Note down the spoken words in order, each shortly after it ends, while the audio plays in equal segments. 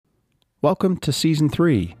Welcome to Season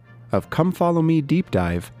 3 of Come Follow Me Deep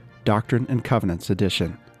Dive, Doctrine and Covenants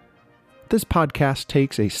Edition. This podcast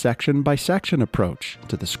takes a section-by-section approach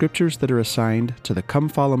to the scriptures that are assigned to the Come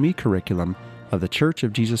Follow Me curriculum of the Church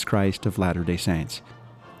of Jesus Christ of Latter-day Saints.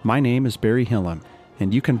 My name is Barry Hillam,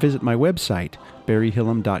 and you can visit my website,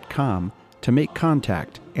 barryhillam.com, to make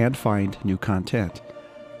contact and find new content.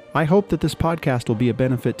 I hope that this podcast will be a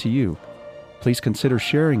benefit to you. Please consider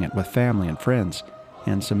sharing it with family and friends,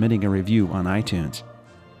 and submitting a review on iTunes.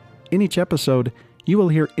 In each episode, you will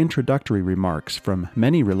hear introductory remarks from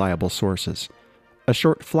many reliable sources, a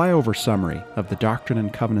short flyover summary of the Doctrine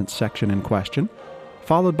and Covenants section in question,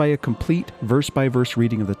 followed by a complete verse-by-verse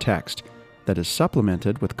reading of the text that is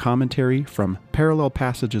supplemented with commentary from parallel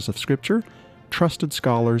passages of Scripture, trusted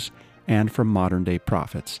scholars, and from modern-day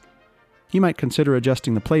prophets. You might consider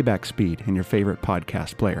adjusting the playback speed in your favorite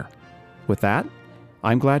podcast player. With that,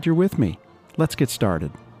 I'm glad you're with me. Let's get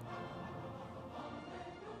started.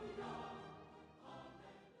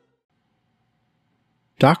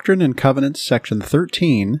 Doctrine and Covenants, Section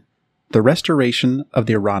 13, The Restoration of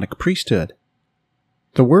the Aaronic Priesthood.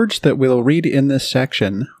 The words that we'll read in this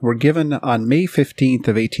section were given on May 15th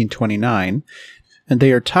of 1829, and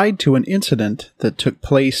they are tied to an incident that took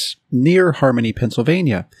place near Harmony,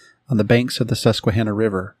 Pennsylvania, on the banks of the Susquehanna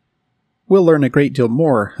River. We'll learn a great deal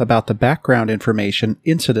more about the background information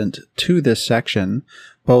incident to this section,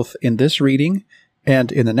 both in this reading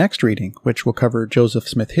and in the next reading, which will cover Joseph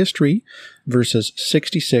Smith history, verses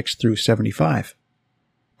 66 through 75.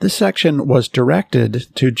 This section was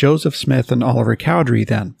directed to Joseph Smith and Oliver Cowdery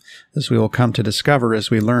then, as we will come to discover as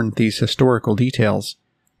we learn these historical details.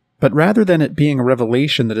 But rather than it being a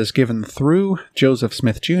revelation that is given through Joseph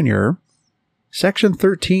Smith Jr., Section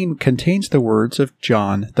 13 contains the words of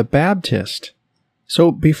John the Baptist. So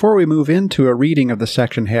before we move into a reading of the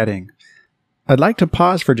section heading, I'd like to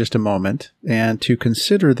pause for just a moment and to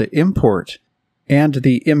consider the import and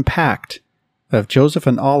the impact of Joseph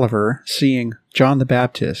and Oliver seeing John the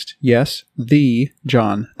Baptist. Yes, the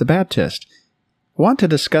John the Baptist. I want to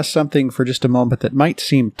discuss something for just a moment that might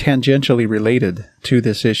seem tangentially related to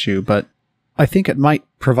this issue, but I think it might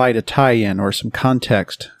provide a tie-in or some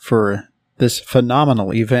context for this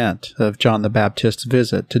phenomenal event of John the Baptist's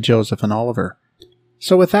visit to Joseph and Oliver.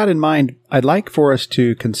 So with that in mind, I'd like for us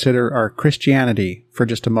to consider our Christianity for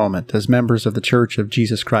just a moment as members of the Church of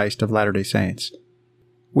Jesus Christ of Latter-day Saints.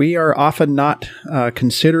 We are often not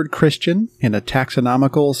considered Christian in a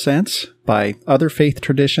taxonomical sense by other faith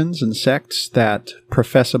traditions and sects that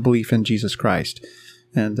profess a belief in Jesus Christ.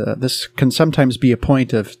 And this can sometimes be a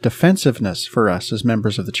point of defensiveness for us as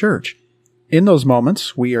members of the Church. In those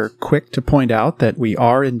moments, we are quick to point out that we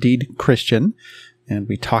are indeed Christian, and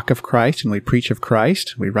we talk of Christ and we preach of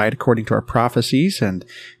Christ. We write according to our prophecies and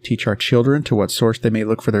teach our children to what source they may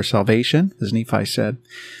look for their salvation, as Nephi said.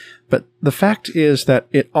 But the fact is that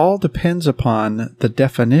it all depends upon the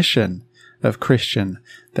definition of Christian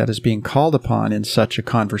that is being called upon in such a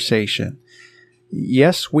conversation.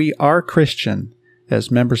 Yes, we are Christian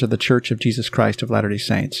as members of the Church of Jesus Christ of Latter-day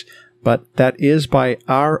Saints, but that is by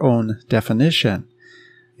our own definition.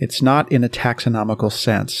 It's not in a taxonomical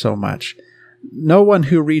sense so much. No one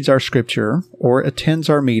who reads our scripture or attends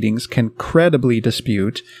our meetings can credibly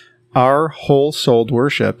dispute our whole-souled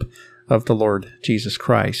worship of the Lord Jesus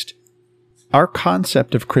Christ. Our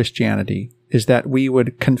concept of Christianity is that we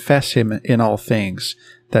would confess Him in all things,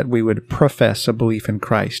 that we would profess a belief in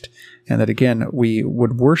Christ, and that again, we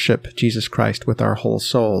would worship Jesus Christ with our whole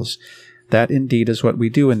souls. That indeed is what we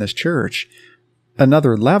do in this church.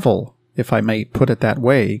 Another level, if I may put it that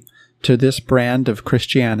way, to this brand of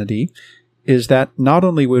Christianity is that not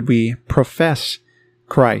only would we profess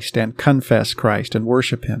Christ and confess Christ and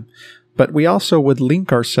worship Him, but we also would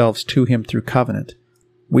link ourselves to Him through covenant.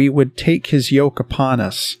 We would take His yoke upon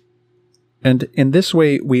us. And in this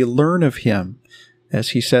way, we learn of Him,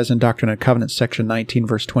 as He says in Doctrine and Covenants, section 19,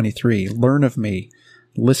 verse 23, "Learn of me,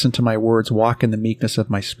 listen to my words, walk in the meekness of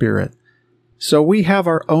my spirit." So we have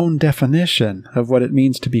our own definition of what it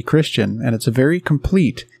means to be Christian, and it's a very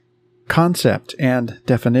complete concept and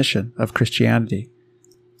definition of Christianity.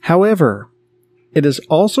 However, it is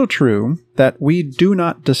also true that we do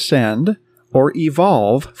not descend or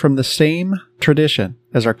evolve from the same tradition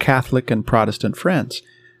as our Catholic and Protestant friends.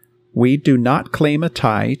 We do not claim a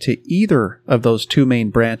tie to either of those two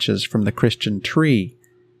main branches from the Christian tree,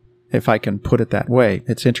 if I can put it that way.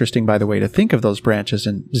 It's interesting, by the way, to think of those branches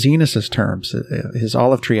in Zenos's terms, his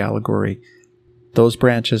olive tree allegory. Those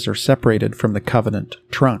branches are separated from the covenant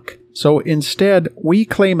trunk. So instead, we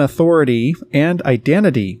claim authority and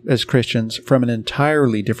identity as Christians from an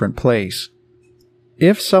entirely different place.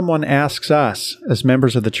 if someone asks us, as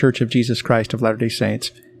members of the Church of Jesus Christ of Latter-day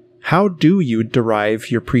Saints, how do you derive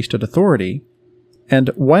your priesthood authority? And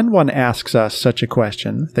when one asks us such a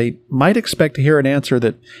question, they might expect to hear an answer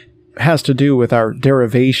that has to do with our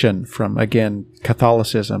derivation from, again,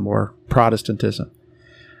 Catholicism or Protestantism.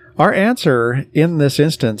 Our answer in this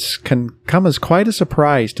instance can come as quite a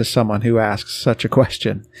surprise to someone who asks such a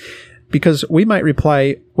question, because we might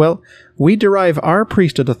reply, well, we derive our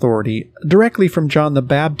priesthood authority directly from John the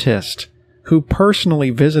Baptist, who personally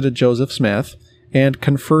visited Joseph Smith and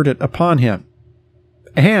conferred it upon him.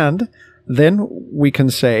 And then we can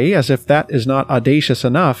say, as if that is not audacious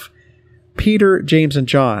enough, Peter, James, and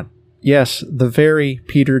John, yes, the very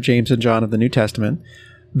Peter, James, and John of the New Testament,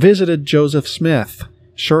 visited Joseph Smith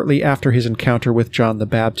shortly after his encounter with John the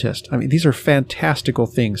Baptist. I mean, these are fantastical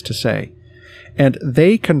things to say. And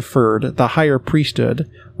they conferred the higher priesthood,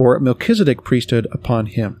 or Melchizedek priesthood, upon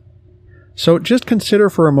him. So just consider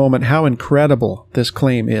for a moment how incredible this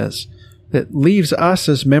claim is. It leaves us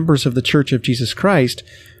as members of the Church of Jesus Christ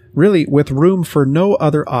really with room for no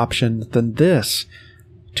other option than this: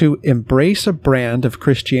 to embrace a brand of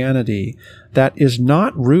Christianity that is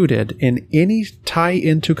not rooted in any tie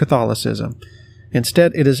into Catholicism.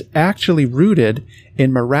 Instead, it is actually rooted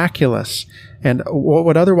in miraculous and what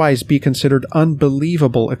would otherwise be considered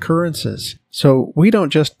unbelievable occurrences. So we don't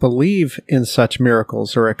just believe in such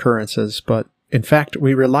miracles or occurrences, but in fact,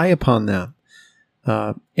 we rely upon them.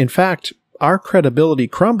 In fact, our credibility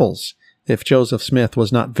crumbles if Joseph Smith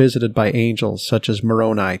was not visited by angels such as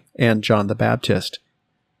Moroni and John the Baptist.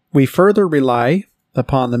 We further rely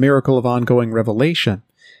upon the miracle of ongoing revelation,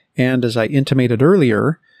 and as I intimated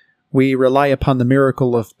earlier, we rely upon the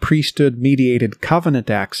miracle of priesthood-mediated covenant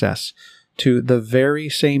access to the very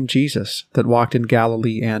same Jesus that walked in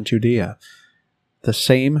Galilee and Judea, the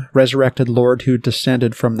same resurrected Lord who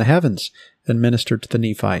descended from the heavens and ministered to the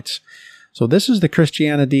Nephites. So this is the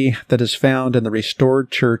Christianity that is found in the restored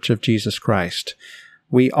Church of Jesus Christ.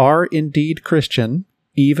 We are indeed Christian,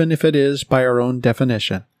 even if it is by our own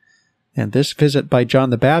definition. And this visit by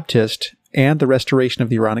John the Baptist and the restoration of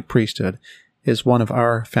the Aaronic priesthood is one of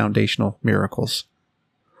our foundational miracles.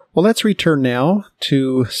 Well, let's return now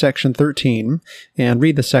to section 13 and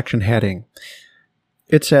read the section heading.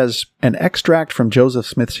 It says, an extract from Joseph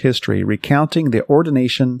Smith's history recounting the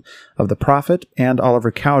ordination of the prophet and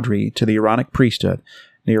Oliver Cowdery to the Aaronic priesthood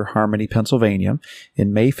near Harmony, Pennsylvania,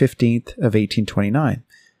 in May 15th of 1829.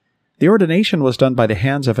 The ordination was done by the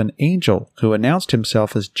hands of an angel who announced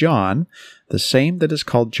himself as John, the same that is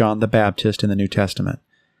called John the Baptist in the New Testament.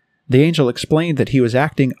 The angel explained that he was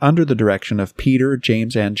acting under the direction of Peter,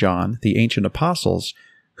 James, and John, the ancient apostles,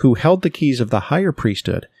 who held the keys of the higher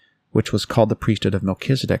priesthood, which was called the priesthood of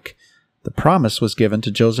Melchizedek. The promise was given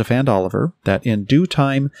to Joseph and Oliver that in due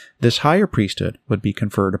time this higher priesthood would be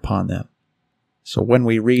conferred upon them. So when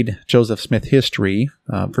we read Joseph Smith history,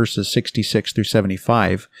 verses 66 through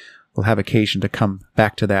 75, we'll have occasion to come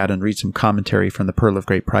back to that and read some commentary from the Pearl of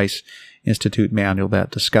Great Price Institute manual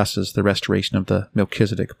that discusses the restoration of the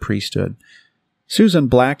Melchizedek priesthood. Susan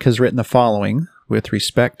Black has written the following with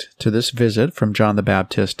respect to this visit from John the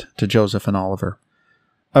Baptist to Joseph and Oliver.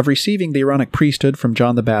 Of receiving the Aaronic priesthood from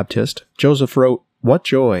John the Baptist, Joseph wrote, "What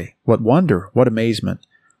joy, what wonder, what amazement!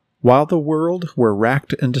 While the world were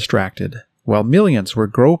racked and distracted, while millions were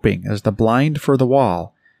groping as the blind for the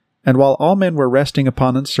wall, and while all men were resting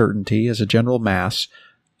upon uncertainty as a general mass,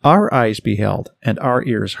 our eyes beheld and our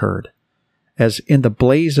ears heard. As in the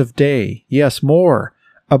blaze of day, yes, more,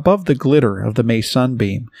 above the glitter of the May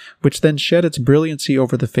sunbeam, which then shed its brilliancy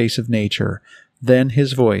over the face of nature, then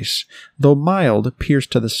his voice, though mild,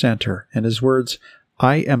 pierced to the center, and his words,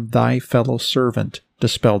 'I am thy fellow servant,'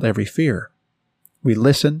 dispelled every fear. We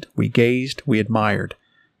listened, we gazed, we admired.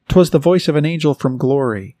 'Twas the voice of an angel from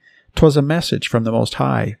glory. 'Twas a message from the Most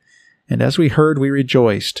High. And as we heard, we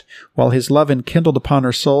rejoiced, while his love enkindled upon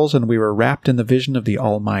our souls, and we were wrapped in the vision of the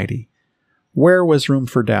Almighty. Where was room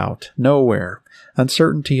for doubt? Nowhere.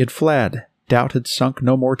 Uncertainty had fled. Doubt had sunk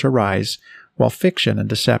no more to rise, while fiction and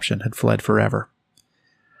deception had fled forever."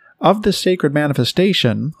 Of this sacred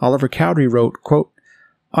manifestation, Oliver Cowdery wrote, quote,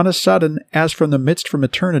 "On a sudden, as from the midst from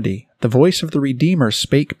eternity, the voice of the Redeemer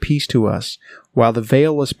spake peace to us, while the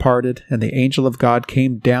veil was parted, and the angel of God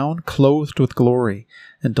came down clothed with glory,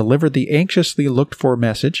 and delivered the anxiously looked-for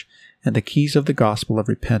message and the keys of the gospel of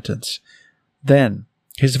repentance. Then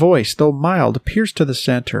his voice, though mild, pierced to the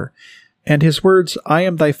center, and his words, 'I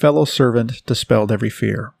am thy fellow servant,' dispelled every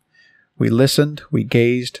fear. We listened, we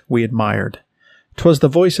gazed, we admired. 'Twas the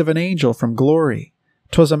voice of an angel from glory.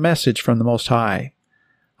 'Twas a message from the Most High.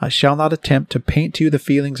 I shall not attempt to paint to you the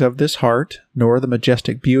feelings of this heart, nor the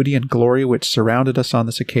majestic beauty and glory which surrounded us on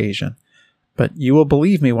this occasion. But you will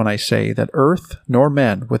believe me when I say that earth nor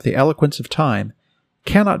men, with the eloquence of time,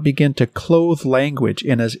 cannot begin to clothe language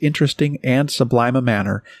in as interesting and sublime a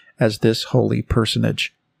manner as this holy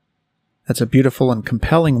personage. That's a beautiful and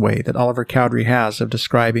compelling way that Oliver Cowdery has of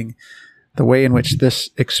describing the way in which this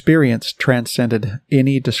experience transcended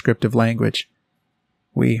any descriptive language.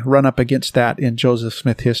 We run up against that in Joseph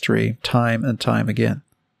Smith history time and time again.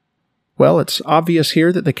 Well, it's obvious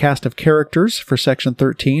here that the cast of characters for Section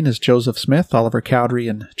 13 is Joseph Smith, Oliver Cowdery,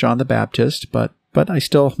 and John the Baptist, but I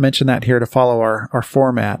still mention that here to follow our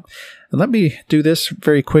format. And let me do this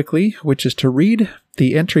very quickly, which is to read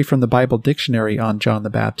the entry from the Bible Dictionary on John the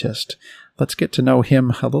Baptist. Let's get to know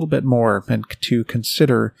him a little bit more and to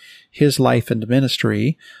consider his life and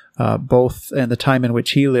ministry, both in the time in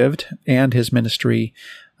which he lived and his ministry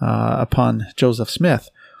upon Joseph Smith.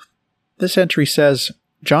 This entry says,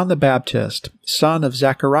 John the Baptist, son of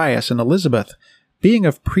Zacharias and Elizabeth, being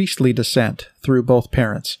of priestly descent through both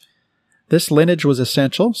parents. This lineage was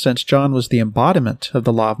essential since John was the embodiment of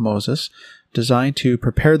the law of Moses, designed to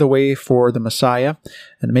prepare the way for the Messiah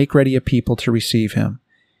and make ready a people to receive him.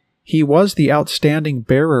 He was the outstanding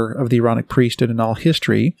bearer of the Aaronic priesthood in all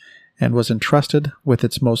history and was entrusted with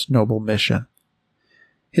its most noble mission.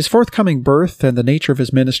 His forthcoming birth and the nature of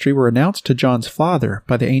his ministry were announced to John's father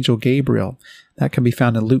by the angel Gabriel. That can be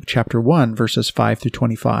found in Luke chapter 1, verses 5 through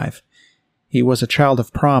 25. He was a child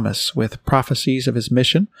of promise, with prophecies of his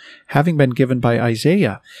mission having been given by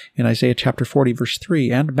Isaiah in Isaiah chapter 40, verse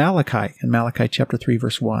 3, and Malachi in Malachi chapter 3,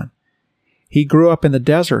 verse 1. He grew up in the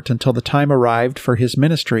desert until the time arrived for his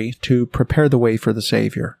ministry to prepare the way for the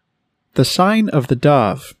Savior. The sign of the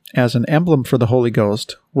dove, as an emblem for the Holy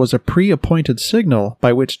Ghost, was a pre-appointed signal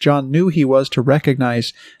by which John knew he was to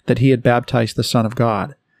recognize that he had baptized the Son of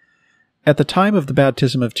God. At the time of the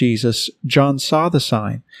baptism of Jesus, John saw the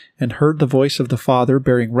sign and heard the voice of the Father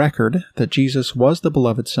bearing record that Jesus was the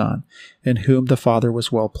beloved Son, in whom the Father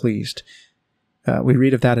was well pleased. We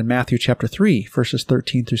read of that in Matthew chapter 3, verses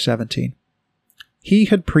 13 through 17. He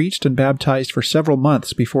had preached and baptized for several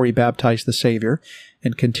months before he baptized the Savior,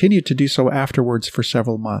 and continued to do so afterwards for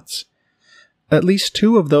several months. At least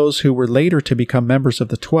two of those who were later to become members of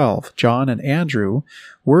the 12, John and Andrew,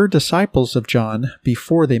 were disciples of John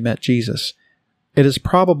before they met Jesus. It is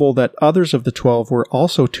probable that others of the 12 were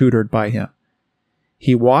also tutored by him.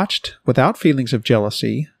 He watched, without feelings of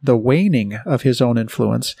jealousy, the waning of his own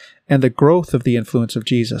influence and the growth of the influence of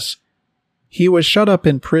Jesus. He was shut up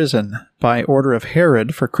in prison by order of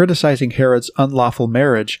Herod for criticizing Herod's unlawful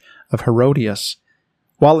marriage of Herodias.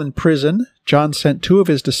 While in prison, John sent two of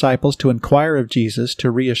his disciples to inquire of Jesus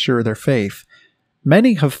to reassure their faith.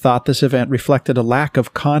 Many have thought this event reflected a lack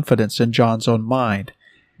of confidence in John's own mind.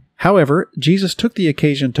 However, Jesus took the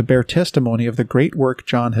occasion to bear testimony of the great work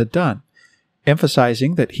John had done,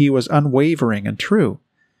 emphasizing that he was unwavering and true.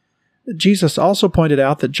 Jesus also pointed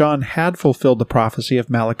out that John had fulfilled the prophecy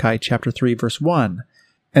of Malachi chapter 3, verse 1,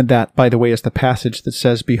 and that, by the way, is the passage that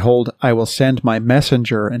says, Behold, I will send my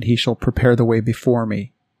messenger, and he shall prepare the way before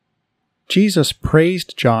me. Jesus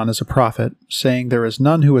praised John as a prophet, saying there is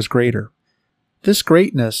none who is greater. This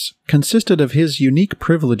greatness consisted of his unique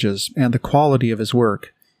privileges and the quality of his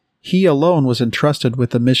work. He alone was entrusted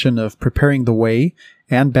with the mission of preparing the way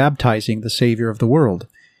and baptizing the Savior of the world.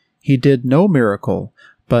 He did no miracle,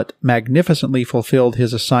 but magnificently fulfilled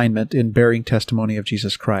his assignment in bearing testimony of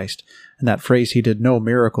Jesus Christ. And that phrase, he did no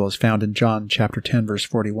miracle, is found in John chapter 10, verse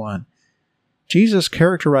 41. Jesus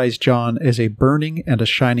characterized John as a burning and a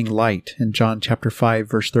shining light in John chapter 5,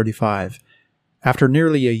 verse 35. After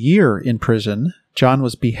nearly a year in prison, John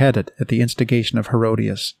was beheaded at the instigation of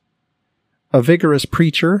Herodias. A vigorous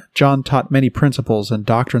preacher, John taught many principles and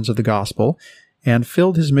doctrines of the gospel, and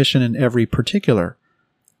filled his mission in every particular.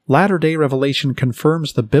 Latter-day revelation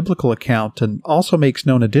confirms the biblical account and also makes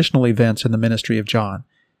known additional events in the ministry of John.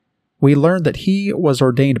 We learn that he was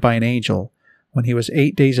ordained by an angel when he was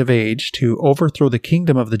 8 days of age to overthrow the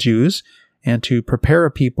kingdom of the Jews and to prepare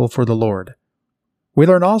a people for the Lord. We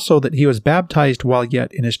learn also that he was baptized while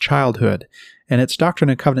yet in his childhood, and it's Doctrine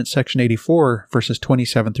and Covenants section 84, verses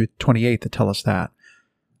 27 through 28 that tell us that.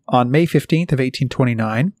 On May 15th of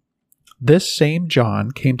 1829, this same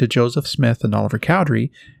John came to Joseph Smith and Oliver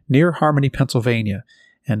Cowdery near Harmony, Pennsylvania,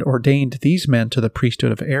 and ordained these men to the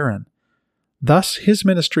priesthood of Aaron. Thus, his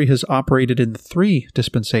ministry has operated in 3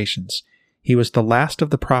 dispensations. He was the last of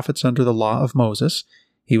the prophets under the law of Moses,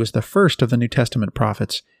 he was the first of the New Testament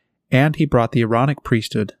prophets, and he brought the Aaronic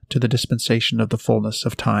priesthood to the dispensation of the fullness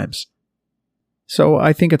of times. So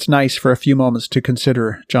I think it's nice for a few moments to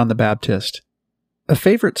consider John the Baptist. A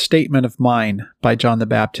favorite statement of mine by John the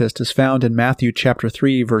Baptist is found in Matthew chapter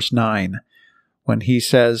 3, verse 9, when he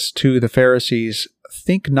says to the Pharisees,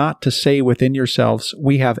 "Think not to say within yourselves,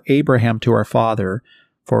 we have Abraham to our father,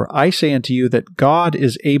 for I say unto you that God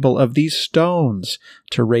is able of these stones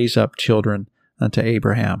to raise up children unto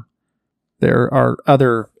Abraham." There are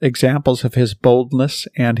other examples of his boldness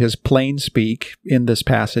and his plain speak in this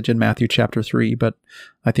passage in Matthew chapter 3, but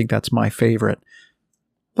I think that's my favorite.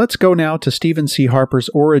 Let's go now to Stephen C. Harper's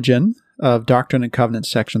Origin of Doctrine and Covenants,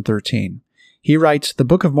 section 13. He writes, "The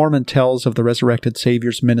Book of Mormon tells of the resurrected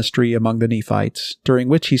Savior's ministry among the Nephites, during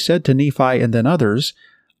which he said to Nephi and then others,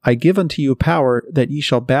 I give unto you power that ye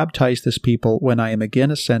shall baptize this people when I am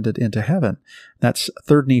again ascended into heaven." That's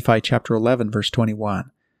 3 Nephi chapter 11, verse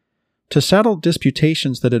 21. To settle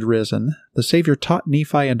disputations that had arisen, the Savior taught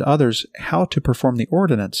Nephi and others how to perform the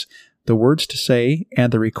ordinance, the words to say,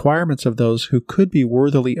 and the requirements of those who could be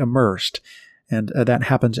worthily immersed. And that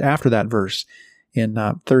happens after that verse in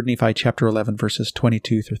 3 Nephi chapter 11, verses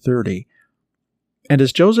 22 through 30. And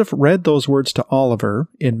as Joseph read those words to Oliver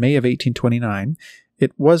in May of 1829,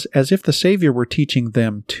 it was as if the Savior were teaching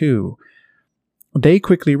them too. They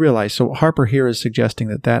quickly realized, so Harper here is suggesting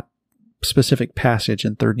that specific passage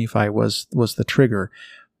in 3 Nephi was the trigger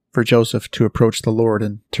for Joseph to approach the Lord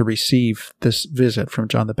and to receive this visit from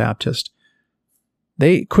John the Baptist.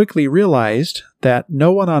 They quickly realized that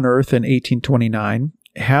no one on earth in 1829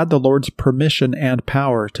 had the Lord's permission and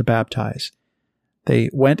power to baptize. They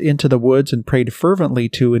went into the woods and prayed fervently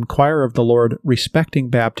to inquire of the Lord respecting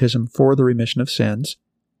baptism for the remission of sins,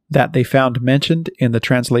 that they found mentioned in the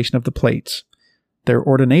translation of the plates. Their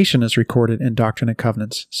ordination is recorded in Doctrine and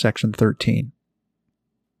Covenants, section 13.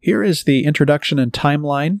 Here is the introduction and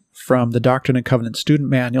timeline from the Doctrine and Covenants student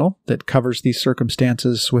manual that covers these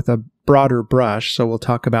circumstances with a broader brush, so we'll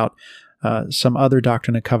talk about some other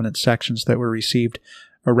Doctrine and Covenants sections that were received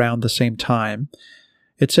around the same time.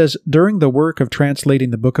 It says, during the work of translating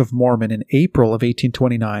the Book of Mormon in April of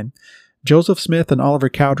 1829, Joseph Smith and Oliver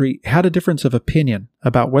Cowdery had a difference of opinion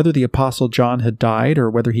about whether the Apostle John had died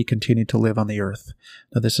or whether he continued to live on the earth.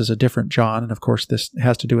 Now, this is a different John, and of course this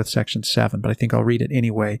has to do with section 7, but I think I'll read it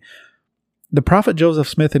anyway. The prophet Joseph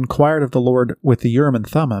Smith inquired of the Lord with the Urim and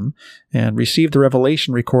Thummim and received the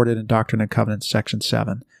revelation recorded in Doctrine and Covenants, section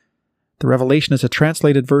 7. The revelation is a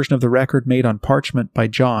translated version of the record made on parchment by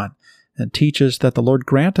John and teaches that the Lord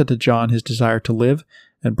granted to John his desire to live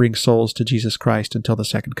and bring souls to Jesus Christ until the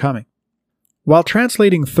second coming. While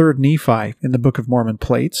translating 3 Nephi in the Book of Mormon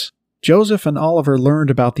plates, Joseph and Oliver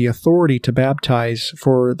learned about the authority to baptize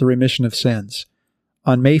for the remission of sins.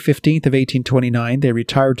 On May 15th of 1829, they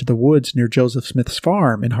retired to the woods near Joseph Smith's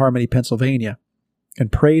farm in Harmony, Pennsylvania,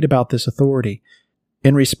 and prayed about this authority.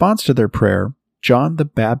 In response to their prayer, John the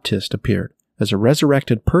Baptist appeared as a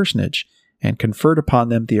resurrected personage and conferred upon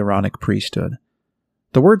them the Aaronic priesthood.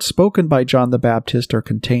 The words spoken by John the Baptist are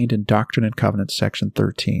contained in Doctrine and Covenants, section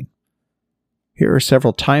 13. Here are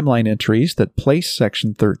several timeline entries that place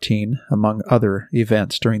section 13 among other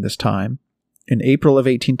events during this time. In April of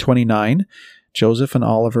 1829, Joseph and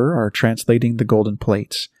Oliver are translating the golden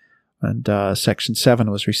plates, and section 7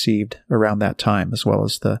 was received around that time, as well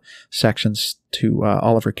as the sections to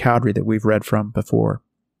Oliver Cowdery that we've read from before.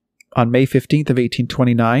 On May 15th of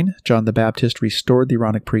 1829, John the Baptist restored the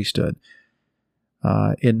Aaronic priesthood.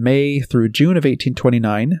 In May through June of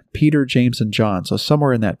 1829, Peter, James, and John, so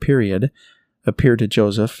somewhere in that period, appeared to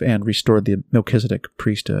Joseph and restored the Melchizedek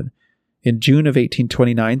priesthood. In June of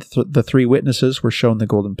 1829, the three witnesses were shown the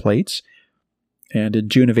golden plates, and in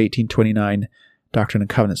June of 1829, Doctrine and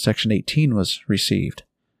Covenants section 18 was received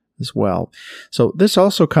as well. So this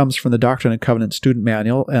also comes from the Doctrine and Covenants student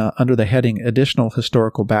manual under the heading Additional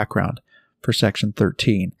Historical Background for section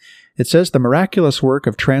 13. It says the miraculous work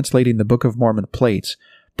of translating the Book of Mormon plates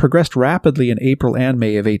progressed rapidly in April and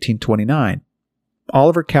May of 1829.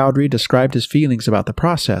 Oliver Cowdery described his feelings about the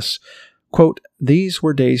process. Quote, "These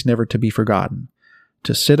were days never to be forgotten.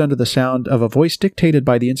 To sit under the sound of a voice dictated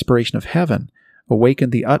by the inspiration of heaven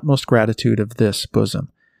awakened the utmost gratitude of this bosom.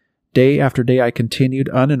 Day after day I continued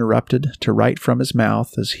uninterrupted to write from his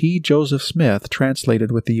mouth as he, Joseph Smith,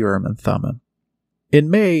 translated with the Urim and Thummim." In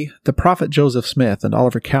May, the prophet Joseph Smith and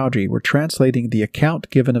Oliver Cowdery were translating the account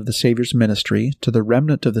given of the Savior's ministry to the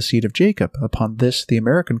remnant of the seed of Jacob upon this, the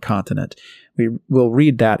American continent. We will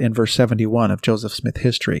read that in verse 71 of Joseph Smith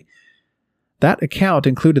history. That account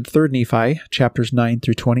included 3 Nephi, chapters 9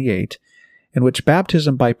 through 28, in which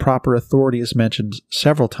baptism by proper authority is mentioned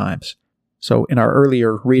several times. So in our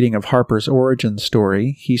earlier reading of Harper's origin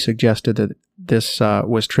story, he suggested that this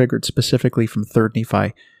was triggered specifically from 3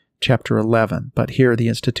 Nephi chapter 11, but here the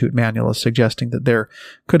Institute Manual is suggesting that there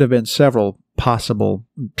could have been several possible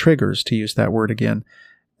triggers, to use that word again,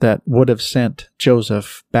 that would have sent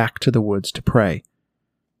Joseph back to the woods to pray.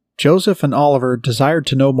 Joseph and Oliver desired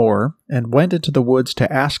to know more and went into the woods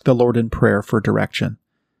to ask the Lord in prayer for direction.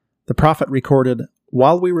 The prophet recorded,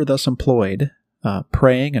 "While we were thus employed,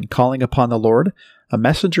 praying and calling upon the Lord, a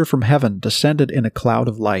messenger from heaven descended in a cloud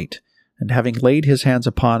of light, and having laid his hands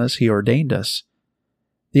upon us, he ordained us."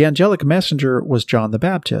 The angelic messenger was John the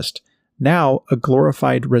Baptist, now a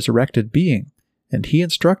glorified resurrected being, and he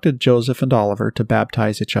instructed Joseph and Oliver to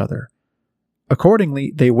baptize each other.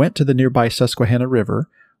 Accordingly, they went to the nearby Susquehanna River,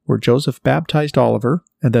 where Joseph baptized Oliver,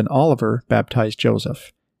 and then Oliver baptized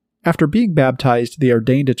Joseph. After being baptized, they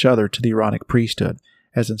ordained each other to the Aaronic priesthood,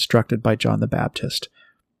 as instructed by John the Baptist.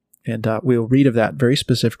 And we'll read of that very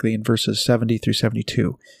specifically in verses 70 through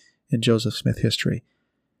 72 in Joseph Smith history.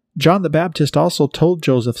 John the Baptist also told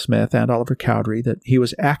Joseph Smith and Oliver Cowdery that he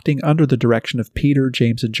was acting under the direction of Peter,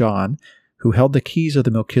 James, and John, who held the keys of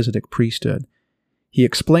the Melchizedek priesthood. He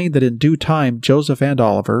explained that in due time Joseph and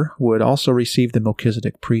Oliver would also receive the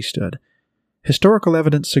Melchizedek priesthood. Historical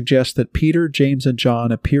evidence suggests that Peter, James, and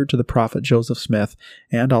John appeared to the prophet Joseph Smith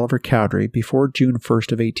and Oliver Cowdery before June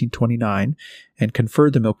 1st of 1829 and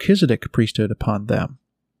conferred the Melchizedek priesthood upon them.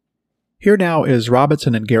 Here now is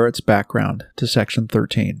Robinson and Garrett's background to section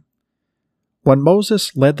 13. When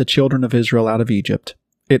Moses led the children of Israel out of Egypt,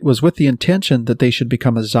 it was with the intention that they should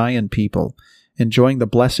become a Zion people, enjoying the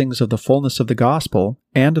blessings of the fullness of the gospel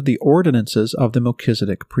and of the ordinances of the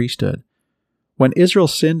Melchizedek priesthood. When Israel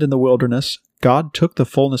sinned in the wilderness, God took the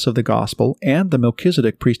fullness of the gospel and the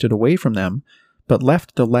Melchizedek priesthood away from them, but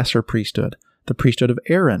left the lesser priesthood, the priesthood of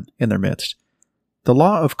Aaron, in their midst. The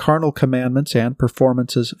law of carnal commandments and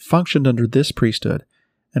performances functioned under this priesthood,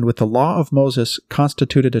 and with the law of Moses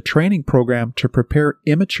constituted a training program to prepare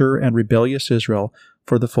immature and rebellious Israel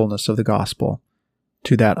for the fullness of the gospel.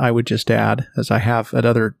 To that I would just add, as I have at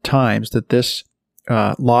other times, that this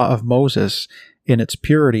law of Moses in its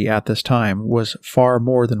purity at this time was far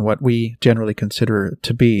more than what we generally consider it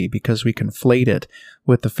to be, because we conflate it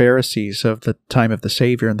with the Pharisees of the time of the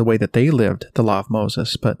Savior and the way that they lived the law of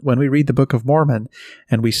Moses. But when we read the Book of Mormon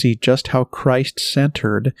and we see just how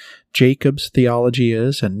Christ-centered Jacob's theology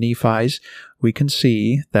is and Nephi's, we can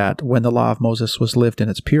see that when the law of Moses was lived in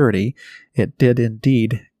its purity, it did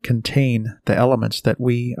indeed contain the elements that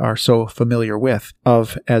we are so familiar with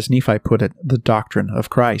of, as Nephi put it, the doctrine of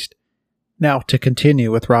Christ. Now, to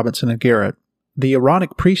continue with Robinson and Garrett, the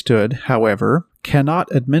Aaronic priesthood, however, cannot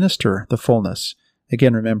administer the fullness.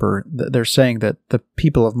 Again, remember, they're saying that the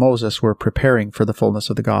people of Moses were preparing for the fullness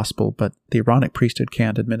of the gospel, but the Aaronic priesthood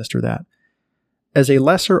can't administer that. As a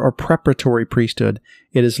lesser or preparatory priesthood,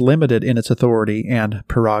 it is limited in its authority and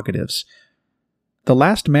prerogatives. The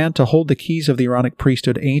last man to hold the keys of the Aaronic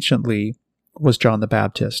priesthood anciently was John the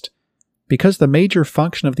Baptist. Because the major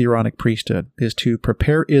function of the Aaronic priesthood is to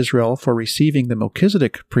prepare Israel for receiving the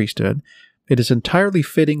Melchizedek priesthood, it is entirely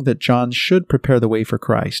fitting that John should prepare the way for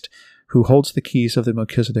Christ, who holds the keys of the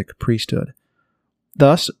Melchizedek priesthood.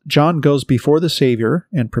 Thus, John goes before the Savior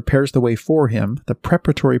and prepares the way for him, the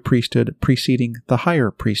preparatory priesthood preceding the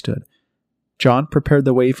higher priesthood. John prepared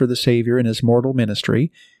the way for the Savior in his mortal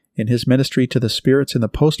ministry, in his ministry to the spirits in the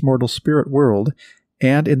post-mortal spirit world,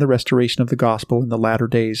 and in the restoration of the gospel in the latter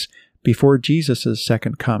days, before Jesus'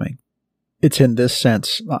 second coming. It's in this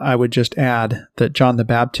sense, I would just add, that John the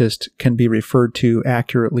Baptist can be referred to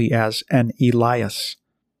accurately as an Elias.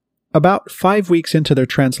 About 5 weeks into their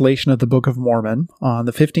translation of the Book of Mormon, on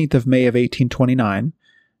the 15th of May of 1829,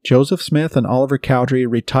 Joseph Smith and Oliver Cowdery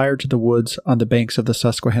retired to the woods on the banks of the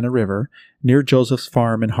Susquehanna River, near Joseph's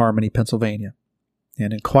farm in Harmony, Pennsylvania,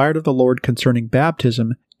 and inquired of the Lord concerning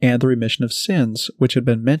baptism and the remission of sins, which had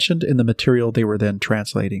been mentioned in the material they were then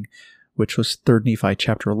translating, which was 3 Nephi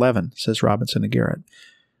chapter 11, says Robinson and Garrett,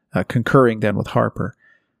 concurring then with Harper.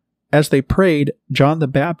 As they prayed, John the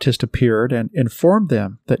Baptist appeared and informed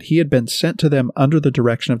them that he had been sent to them under the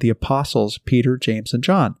direction of the apostles Peter, James, and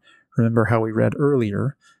John. Remember how we read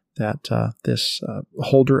earlier that this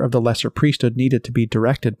holder of the lesser priesthood needed to be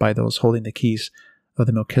directed by those holding the keys of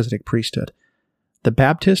the Melchizedek priesthood. The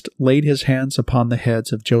Baptist laid his hands upon the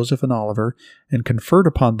heads of Joseph and Oliver and conferred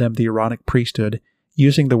upon them the Aaronic priesthood,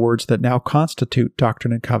 using the words that now constitute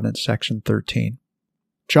Doctrine and Covenants, section 13.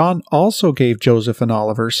 John also gave Joseph and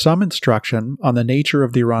Oliver some instruction on the nature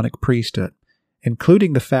of the Aaronic priesthood,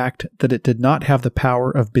 including the fact that it did not have the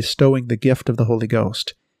power of bestowing the gift of the Holy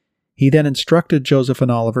Ghost. He then instructed Joseph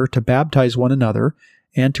and Oliver to baptize one another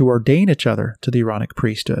and to ordain each other to the Aaronic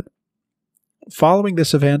priesthood. Following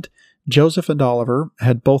this event, Joseph and Oliver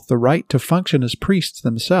had both the right to function as priests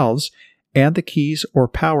themselves and the keys or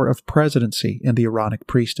power of presidency in the Aaronic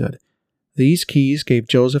priesthood. These keys gave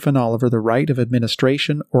Joseph and Oliver the right of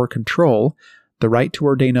administration or control, the right to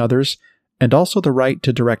ordain others, and also the right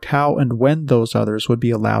to direct how and when those others would be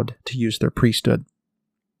allowed to use their priesthood.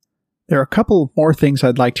 There are a couple more things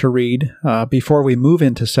I'd like to read before we move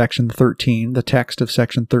into Section 13, the text of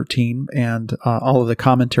Section 13, and all of the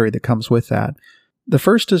commentary that comes with that. The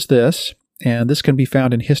first is this, and this can be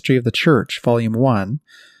found in History of the Church, Volume 1.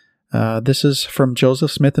 This is from Joseph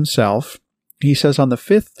Smith himself. He says, on the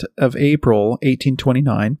 5th of April,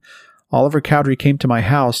 1829, Oliver Cowdery came to my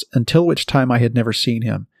house, until which time I had never seen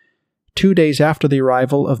him. 2 days after the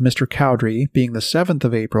arrival of Mr. Cowdery, being the 7th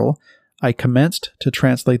of April, I commenced to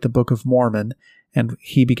translate the Book of Mormon, and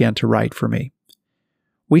he began to write for me.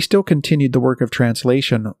 We still continued the work of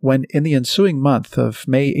translation when, in the ensuing month of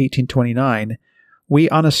May 1829, we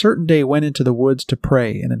on a certain day went into the woods to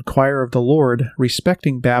pray and inquire of the Lord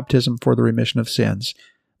respecting baptism for the remission of sins,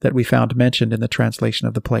 that we found mentioned in the translation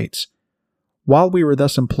of the plates. While we were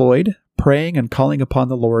thus employed, praying and calling upon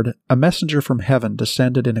the Lord, a messenger from heaven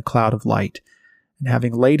descended in a cloud of light, and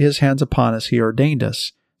having laid his hands upon us, he ordained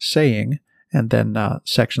us, saying, and then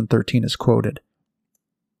Section 13 is quoted.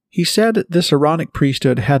 He said this Aaronic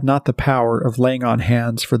priesthood had not the power of laying on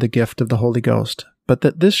hands for the gift of the Holy Ghost, but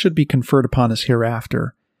that this should be conferred upon us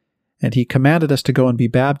hereafter. And he commanded us to go and be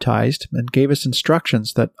baptized, and gave us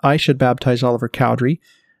instructions that I should baptize Oliver Cowdery,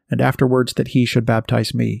 and afterwards that he should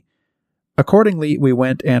baptize me. Accordingly, we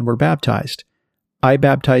went and were baptized. I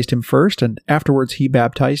baptized him first, and afterwards he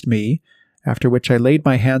baptized me, after which I laid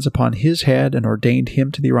my hands upon his head and ordained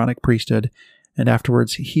him to the Aaronic priesthood, and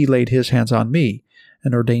afterwards he laid his hands on me,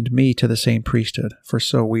 and ordained me to the same priesthood, for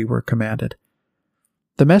so we were commanded.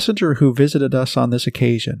 The messenger who visited us on this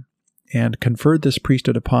occasion, and conferred this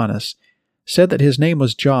priesthood upon us, said that his name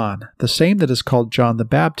was John, the same that is called John the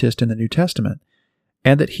Baptist in the New Testament,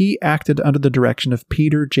 and that he acted under the direction of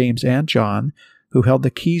Peter, James, and John, who held the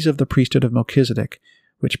keys of the priesthood of Melchizedek,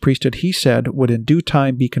 which priesthood he said would in due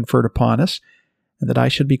time be conferred upon us, and that I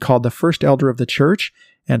should be called the first elder of the church,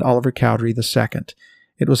 and Oliver Cowdery the second.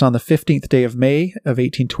 It was on the 15th day of May of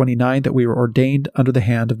 1829 that we were ordained under the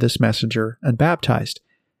hand of this messenger and baptized.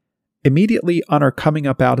 Immediately on our coming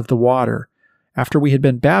up out of the water, after we had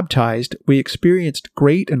been baptized, we experienced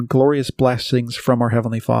great and glorious blessings from our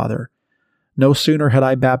Heavenly Father. No sooner had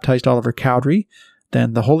I baptized Oliver Cowdery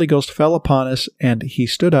than the Holy Ghost fell upon us, and he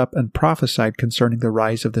stood up and prophesied concerning the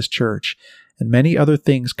rise of this church, and many other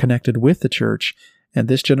things connected with the church and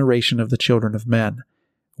this generation of the children of men.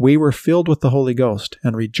 We were filled with the Holy Ghost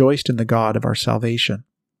and rejoiced in the God of our salvation.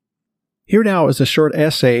 Here now is a short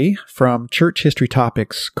essay from Church History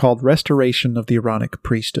Topics called Restoration of the Aaronic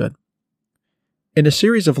Priesthood. In a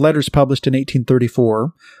series of letters published in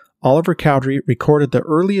 1834, Oliver Cowdery recorded the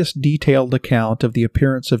earliest detailed account of the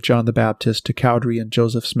appearance of John the Baptist to Cowdery and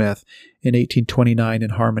Joseph Smith in 1829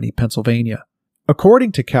 in Harmony, Pennsylvania.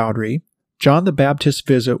 According to Cowdery, John the Baptist's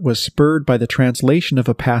visit was spurred by the translation of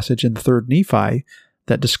a passage in 3rd Nephi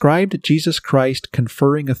that described Jesus Christ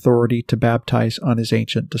conferring authority to baptize on his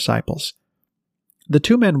ancient disciples. The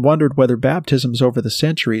two men wondered whether baptisms over the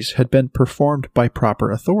centuries had been performed by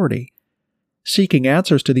proper authority. Seeking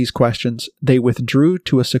answers to these questions, they withdrew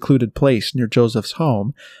to a secluded place near Joseph's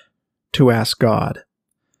home to ask God.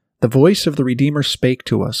 The voice of the Redeemer spake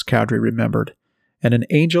to us, Cowdery remembered, and an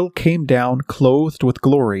angel came down clothed with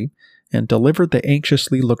glory and delivered the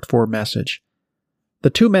anxiously looked-for message.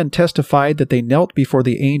 The two men testified that they knelt before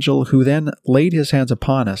the angel, who then laid his hands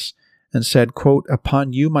upon us and said, quote,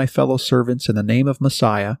 "Upon you, my fellow servants, in the name of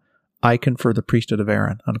Messiah, I confer the priesthood of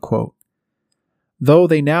Aaron," unquote. Though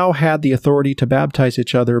they now had the authority to baptize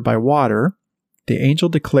each other by water, the angel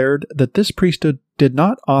declared that this priesthood did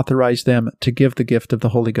not authorize them to give the gift of the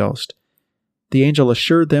Holy Ghost. The angel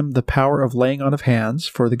assured them the power of laying on of hands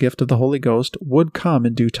for the gift of the Holy Ghost would come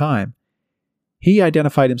in due time. He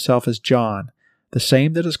identified himself as John, the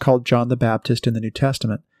same that is called John the Baptist in the New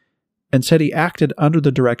Testament, and said he acted under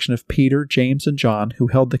the direction of Peter, James, and John, who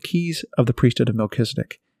held the keys of the priesthood of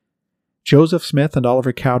Melchizedek. Joseph Smith and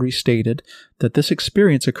Oliver Cowdery stated that this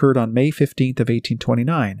experience occurred on May 15th of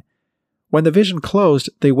 1829. When the vision closed,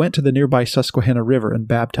 they went to the nearby Susquehanna River and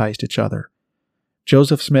baptized each other.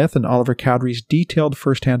 Joseph Smith and Oliver Cowdery's detailed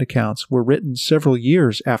first-hand accounts were written several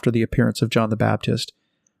years after the appearance of John the Baptist,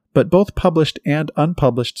 but both published and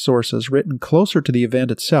unpublished sources written closer to the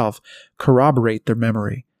event itself corroborate their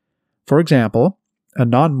memory. For example, a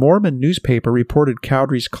non-Mormon newspaper reported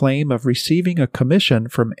Cowdery's claim of receiving a commission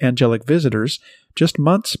from angelic visitors just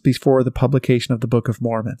months before the publication of the Book of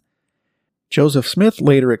Mormon. Joseph Smith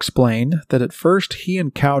later explained that at first he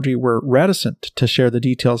and Cowdery were reticent to share the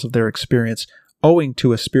details of their experience owing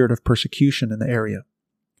to a spirit of persecution in the area.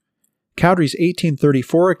 Cowdery's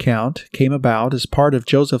 1834 account came about as part of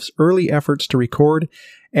Joseph's early efforts to record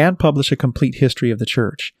and publish a complete history of the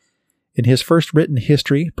church. In his first written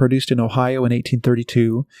history, produced in Ohio in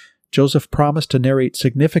 1832, Joseph promised to narrate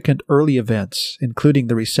significant early events, including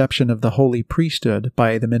the reception of the holy priesthood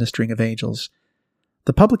by the ministering of angels.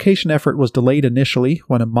 The publication effort was delayed initially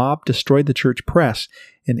when a mob destroyed the church press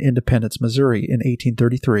in Independence, Missouri in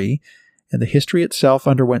 1833, and the history itself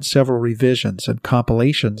underwent several revisions and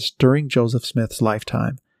compilations during Joseph Smith's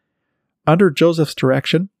lifetime. Under Joseph's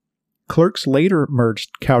direction, clerks later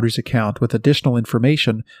merged Cowdery's account with additional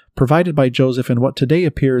information provided by Joseph in what today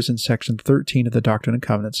appears in Section 13 of the Doctrine and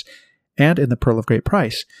Covenants and in the Pearl of Great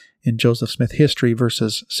Price in Joseph Smith History,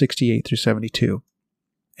 verses 68 through 72.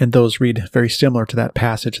 And those read very similar to that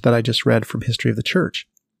passage that I just read from History of the Church.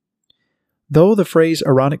 Though the phrase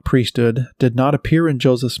Aaronic priesthood did not appear in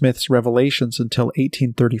Joseph Smith's revelations until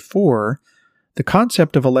 1834, the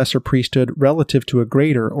concept of a lesser priesthood relative to a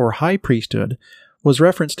greater or high priesthood was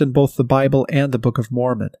referenced in both the Bible and the Book of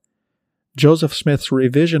Mormon. Joseph Smith's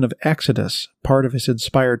revision of Exodus, part of his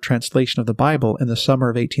inspired translation of the Bible in the summer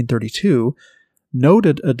of 1832,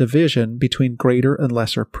 noted a division between greater and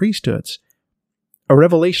lesser priesthoods. A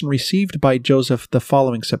revelation received by Joseph the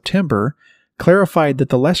following September clarified that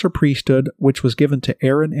the lesser priesthood, which was given to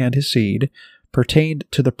Aaron and his seed, pertained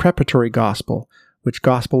to the preparatory gospel, which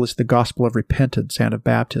gospel is the gospel of repentance and of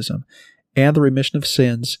baptism, and the remission of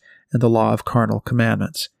sins and the law of carnal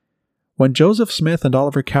commandments. When Joseph Smith and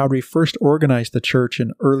Oliver Cowdery first organized the church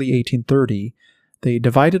in early 1830, they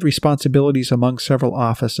divided responsibilities among several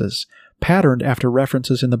offices, patterned after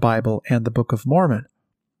references in the Bible and the Book of Mormon.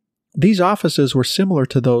 These offices were similar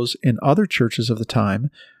to those in other churches of the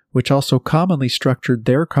time, which also commonly structured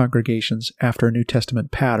their congregations after New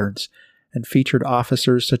Testament patterns, and featured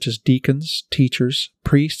officers such as deacons, teachers,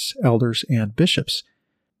 priests, elders, and bishops.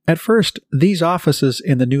 At first, these offices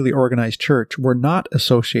in the newly organized church were not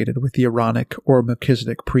associated with the Aaronic or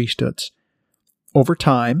Melchizedek priesthoods. Over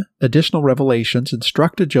time, additional revelations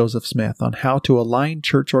instructed Joseph Smith on how to align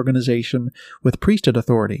church organization with priesthood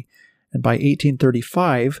authority, and by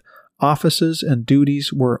 1835, offices and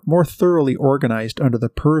duties were more thoroughly organized under the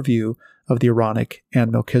purview of the Aaronic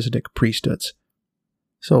and Melchizedek priesthoods.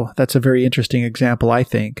 So that's a very interesting example, I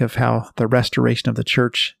think, of how the restoration of the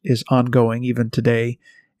church is ongoing even today,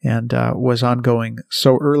 and was ongoing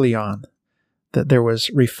so early on that there was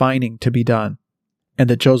refining to be done, and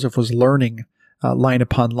that Joseph was learning line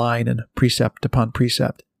upon line and precept upon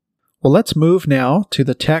precept. Well, let's move now to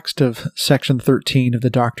the text of Section 13 of the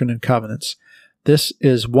Doctrine and Covenants. This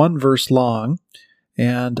is one verse long,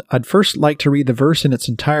 and I'd first like to read the verse in its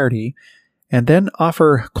entirety, and then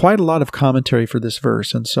offer quite a lot of commentary for this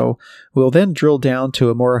verse. And so we'll then drill down to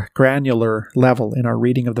a more granular level in our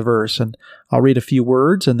reading of the verse, and I'll read a few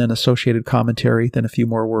words and then associated commentary, then a few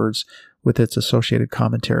more words with its associated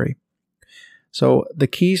commentary. So the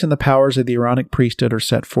keys and the powers of the Aaronic priesthood are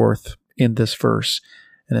set forth in this verse,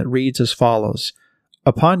 and it reads as follows: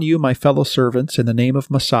 "Upon you, my fellow servants, in the name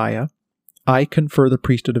of Messiah, I confer the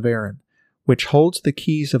priesthood of Aaron, which holds the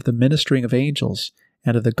keys of the ministering of angels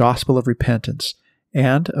and of the gospel of repentance,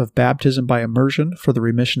 and of baptism by immersion for the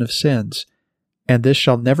remission of sins. And this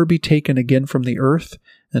shall never be taken again from the earth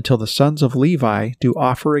until the sons of Levi do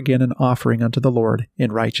offer again an offering unto the Lord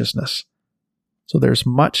in righteousness." So there's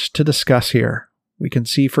much to discuss here. We can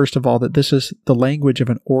see, first of all, that this is the language of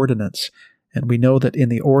an ordinance, and we know that in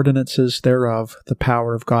the ordinances thereof the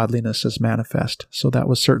power of godliness is manifest. So that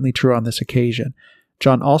was certainly true on this occasion.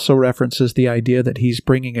 John also references the idea that he's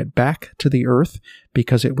bringing it back to the earth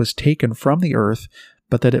because it was taken from the earth,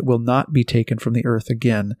 but that it will not be taken from the earth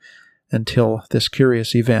again until this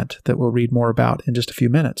curious event that we'll read more about in just a few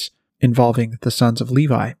minutes, involving the sons of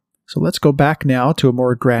Levi. So let's go back now to a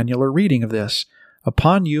more granular reading of this.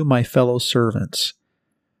 "Upon you, my fellow servants."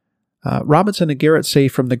 Robinson and Garrett say,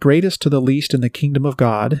 "From the greatest to the least in the kingdom of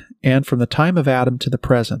God, and from the time of Adam to the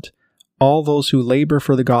present, all those who labor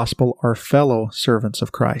for the gospel are fellow servants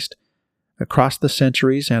of Christ. Across the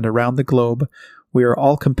centuries and around the globe, we are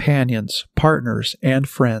all companions, partners, and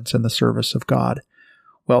friends in the service of God."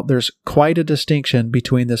 Well, there's quite a distinction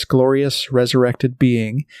between this glorious resurrected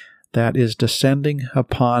being that is descending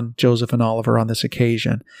upon Joseph and Oliver on this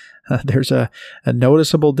occasion. There's a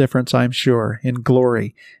noticeable difference, I'm sure, in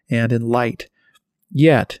glory and in light.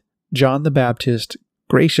 Yet, John the Baptist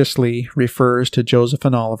graciously refers to Joseph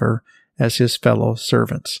and Oliver as his fellow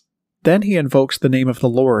servants. Then he invokes the name of the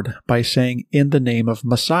Lord by saying, "in the name of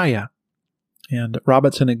Messiah." And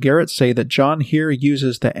Robinson and Garrett say that John here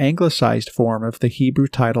uses the anglicized form of the Hebrew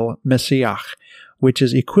title Messiah, which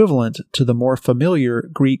is equivalent to the more familiar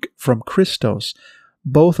Greek from Christos,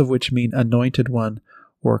 both of which mean anointed one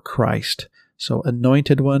or Christ. So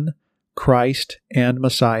anointed one, Christ, and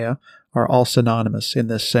Messiah are all synonymous in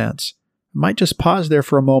this sense. I might just pause there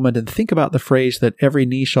for a moment and think about the phrase that every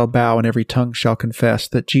knee shall bow and every tongue shall confess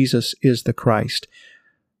that Jesus is the Christ.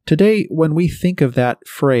 Today, when we think of that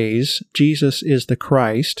phrase, Jesus is the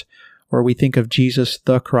Christ, or we think of Jesus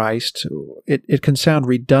the Christ, it can sound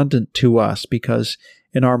redundant to us because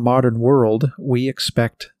in our modern world, we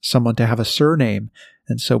expect someone to have a surname,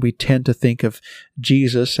 and so we tend to think of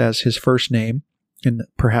Jesus as his first name and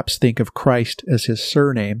perhaps think of Christ as his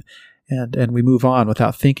surname, and we move on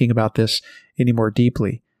without thinking about this any more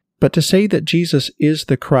deeply. But to say that Jesus is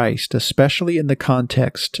the Christ, especially in the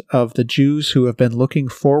context of the Jews who have been looking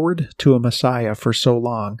forward to a Messiah for so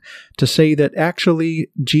long, to say that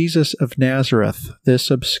actually Jesus of Nazareth,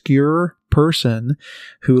 this obscure person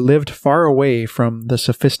who lived far away from the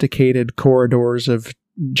sophisticated corridors of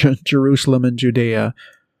Jerusalem and Judea,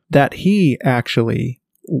 that he actually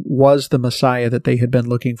was the Messiah that they had been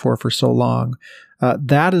looking for so long,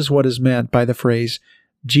 that is what is meant by the phrase,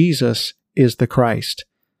 Jesus is the Christ.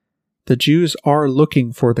 The Jews are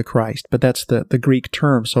looking for the Christ, but that's the Greek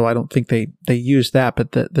term, so I don't think they use that,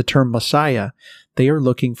 but the term Messiah, they are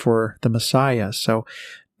looking for the Messiah. So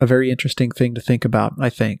a very interesting thing to think about, I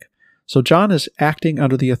think. So John is acting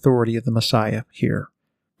under the authority of the Messiah here.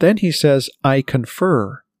 Then he says, I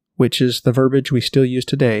confer, which is the verbiage we still use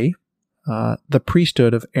today, the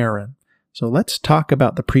priesthood of Aaron. So let's talk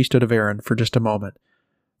about the priesthood of Aaron for just a moment.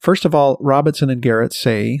 First of all, Robinson and Garrett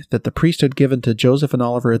say that the priesthood given to Joseph and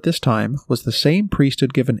Oliver at this time was the same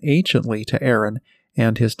priesthood given anciently to Aaron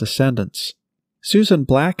and his descendants. Susan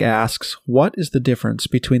Black asks, what is the difference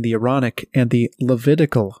between the Aaronic and the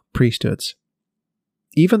Levitical priesthoods?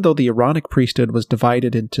 Even though the Aaronic priesthood was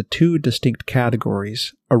divided into two distinct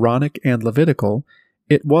categories, Aaronic and Levitical,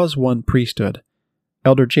 it was one priesthood.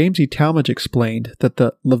 Elder James E. Talmage explained that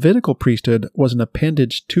the Levitical priesthood was an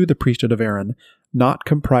appendage to the priesthood of Aaron, not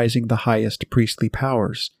comprising the highest priestly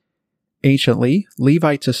powers. Anciently,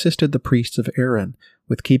 Levites assisted the priests of Aaron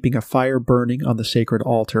with keeping a fire burning on the sacred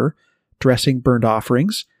altar, dressing burnt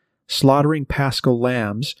offerings, slaughtering paschal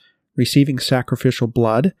lambs, receiving sacrificial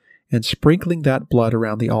blood, and sprinkling that blood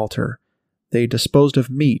around the altar. They disposed of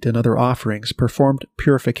meat and other offerings, performed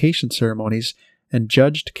purification ceremonies, and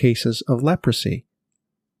judged cases of leprosy.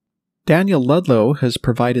 Daniel Ludlow has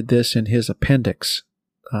provided this in his appendix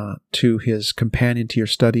to his Companion to Your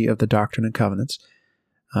Study of the Doctrine and Covenants,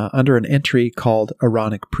 under an entry called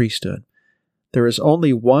Aaronic Priesthood. There is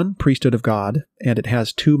only one priesthood of God, and it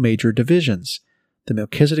has two major divisions, the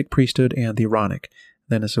Melchizedek priesthood and the Aaronic.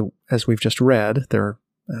 Then, as we've just read,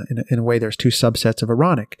 in a way there's two subsets of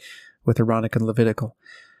Aaronic, with Aaronic and Levitical.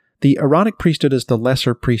 The Aaronic priesthood is the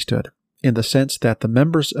lesser priesthood, in the sense that the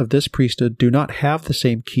members of this priesthood do not have the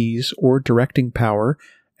same keys or directing power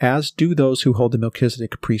as do those who hold the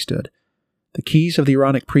Melchizedek priesthood. The keys of the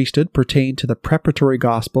Aaronic priesthood pertain to the preparatory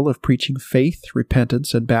gospel of preaching faith,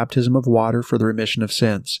 repentance, and baptism of water for the remission of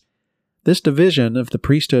sins. This division of the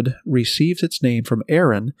priesthood receives its name from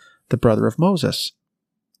Aaron, the brother of Moses.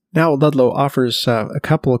 Now Ludlow offers a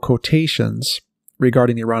couple of quotations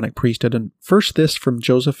regarding the Aaronic priesthood, and first this from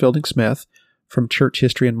Joseph Fielding Smith from Church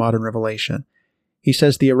History and Modern Revelation. He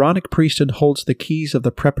says, the Aaronic priesthood holds the keys of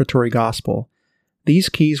the preparatory gospel. These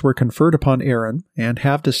keys were conferred upon Aaron and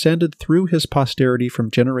have descended through his posterity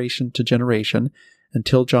from generation to generation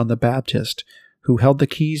until John the Baptist, who held the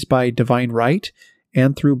keys by divine right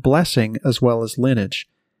and through blessing as well as lineage.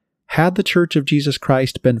 Had the Church of Jesus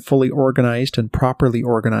Christ been fully organized and properly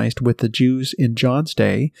organized with the Jews in John's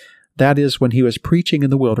day, that is, when he was preaching in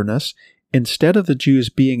the wilderness, instead of the Jews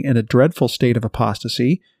being in a dreadful state of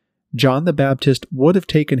apostasy, John the Baptist would have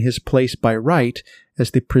taken his place by right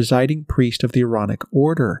as the presiding priest of the Aaronic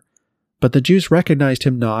order. But the Jews recognized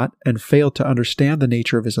him not and failed to understand the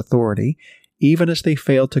nature of his authority, even as they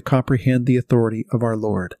failed to comprehend the authority of our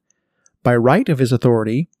Lord. By right of his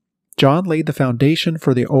authority, John laid the foundation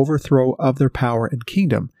for the overthrow of their power and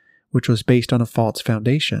kingdom, which was based on a false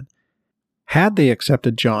foundation. Had they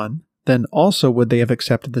accepted John, then also would they have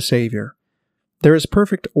accepted the Savior. There is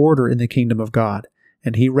perfect order in the kingdom of God,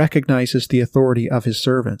 and he recognizes the authority of his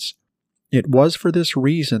servants. It was for this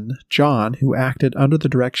reason John, who acted under the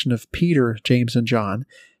direction of Peter, James, and John,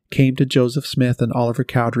 came to Joseph Smith and Oliver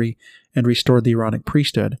Cowdery and restored the Aaronic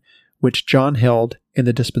priesthood, which John held in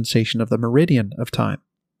the dispensation of the meridian of time.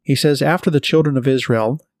 He says, after the children of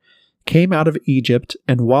Israel came out of Egypt,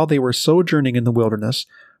 and while they were sojourning in the wilderness,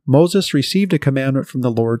 Moses received a commandment from the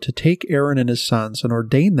Lord to take Aaron and his sons and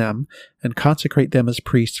ordain them and consecrate them as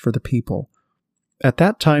priests for the people. At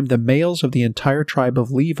that time, the males of the entire tribe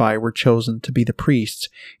of Levi were chosen to be the priests,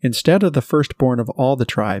 instead of the firstborn of all the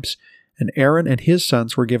tribes, and Aaron and his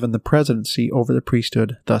sons were given the presidency over the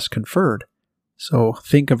priesthood thus conferred. So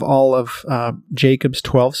think of all of Jacob's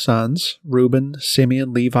 12 sons, Reuben,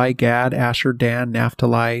 Simeon, Levi, Gad, Asher, Dan,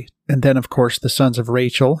 Naphtali, and then, of course, the sons of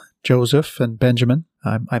Rachel, Joseph, and Benjamin.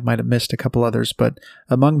 I might have missed a couple others, but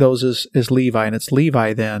among those is Levi, and it's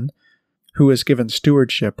Levi then who is given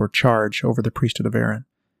stewardship or charge over the priesthood of Aaron.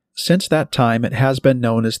 Since that time, it has been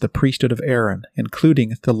known as the priesthood of Aaron,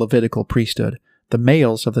 including the Levitical priesthood. The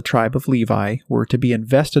males of the tribe of Levi were to be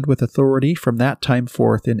invested with authority from that time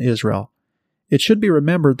forth in Israel. It should be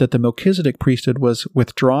remembered that the Melchizedek priesthood was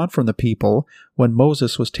withdrawn from the people when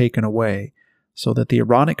Moses was taken away, so that the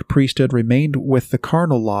Aaronic priesthood remained with the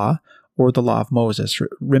carnal law, or the law of Moses.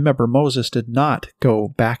 Remember, Moses did not go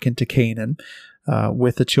back into Canaan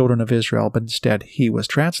with the children of Israel, but instead he was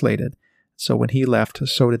translated. So when he left,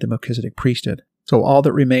 so did the Melchizedek priesthood. So all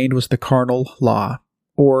that remained was the carnal law,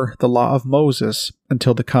 or the law of Moses,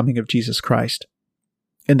 until the coming of Jesus Christ.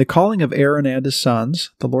 In the calling of Aaron and his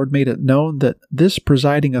sons, the Lord made it known that this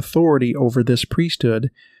presiding authority over this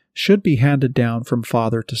priesthood should be handed down from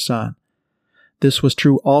father to son. This was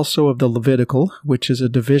true also of the Levitical, which is a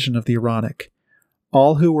division of the Aaronic.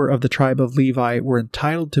 All who were of the tribe of Levi were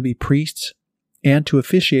entitled to be priests and to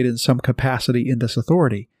officiate in some capacity in this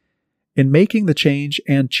authority. In making the change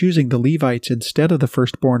and choosing the Levites instead of the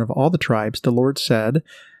firstborn of all the tribes, the Lord said,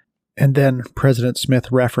 and then President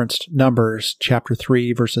Smith referenced Numbers chapter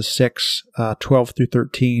 3, verses 6, 12 through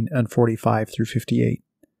 13, and 45 through 58.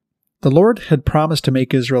 The Lord had promised to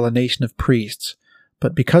make Israel a nation of priests,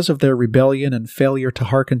 but because of their rebellion and failure to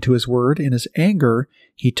hearken to his word, in his anger,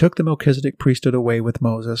 he took the Melchizedek priesthood away with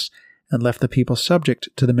Moses and left the people subject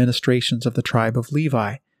to the ministrations of the tribe of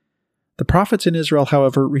Levi. The prophets in Israel,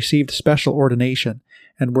 however, received special ordination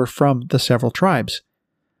and were from the several tribes.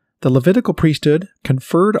 The Levitical priesthood,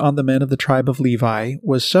 conferred on the men of the tribe of Levi,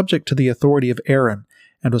 was subject to the authority of Aaron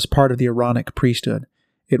and was part of the Aaronic priesthood.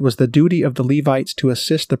 It was the duty of the Levites to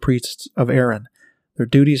assist the priests of Aaron. Their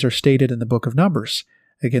duties are stated in the book of Numbers.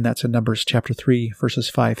 Again, that's in Numbers chapter 3, verses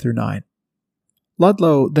 5 through 9.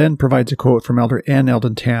 Ludlow then provides a quote from Elder N.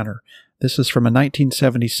 Eldon Tanner. This is from a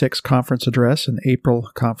 1976 conference address, an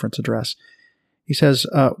April conference address. He says,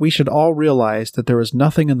 we should all realize that there is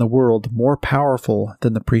nothing in the world more powerful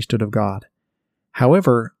than the priesthood of God.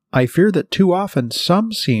 However, I fear that too often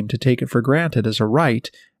some seem to take it for granted as a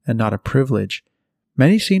right and not a privilege.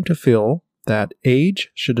 Many seem to feel that age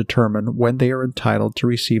should determine when they are entitled to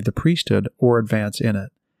receive the priesthood or advance in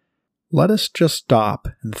it. Let us just stop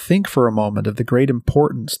and think for a moment of the great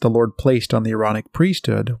importance the Lord placed on the Aaronic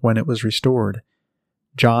priesthood when it was restored.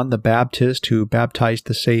 John the Baptist, who baptized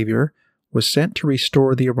the Savior, was sent to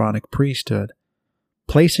restore the Aaronic priesthood.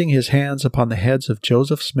 Placing his hands upon the heads of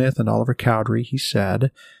Joseph Smith and Oliver Cowdery, he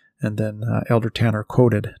said, and then Elder Tanner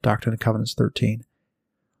quoted Doctrine and Covenants 13,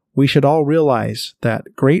 "We should all realize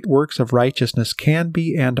that great works of righteousness can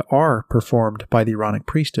be and are performed by the Aaronic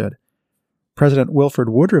priesthood. President Wilford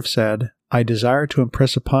Woodruff said, I desire to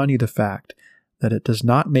impress upon you the fact that it does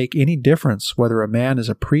not make any difference whether a man is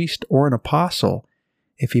a priest or an apostle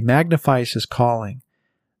if he magnifies his calling.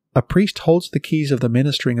 A priest holds the keys of the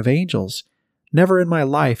ministering of angels. Never in my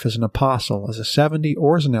life as an apostle, as a 70,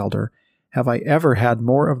 or as an elder, have I ever had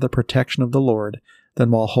more of the protection of the Lord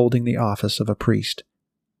than while holding the office of a priest."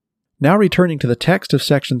 Now returning to the text of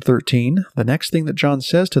section 13, the next thing that John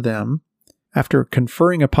says to them, after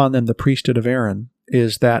conferring upon them the priesthood of Aaron,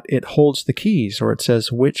 is that it holds the keys, or it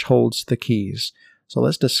says which holds the keys. So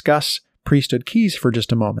let's discuss priesthood keys for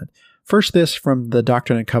just a moment. First, this from the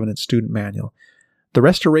Doctrine and Covenants student manual. The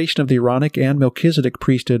restoration of the Aaronic and Melchizedek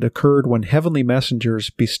priesthood occurred when heavenly messengers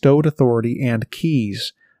bestowed authority and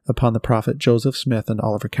keys upon the prophet Joseph Smith and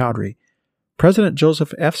Oliver Cowdery. President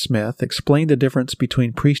Joseph F. Smith explained the difference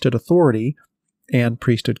between priesthood authority and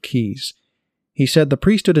priesthood keys. He said the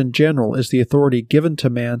priesthood in general is the authority given to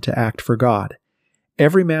man to act for God.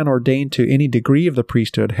 Every man ordained to any degree of the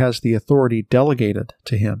priesthood has the authority delegated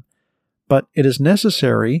to him. But it is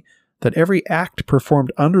necessary that every act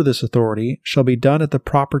performed under this authority shall be done at the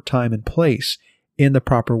proper time and place, in the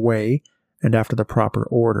proper way, and after the proper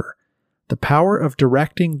order. The power of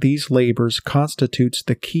directing these labors constitutes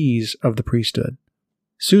the keys of the priesthood.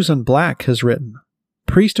 Susan Black has written,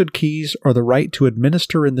 Priesthood keys are the right to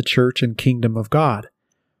administer in the church and kingdom of God.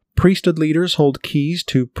 Priesthood leaders hold keys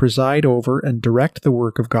to preside over and direct the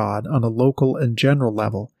work of God on a local and general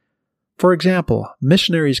level. For example,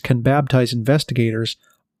 missionaries can baptize investigators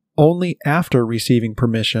only after receiving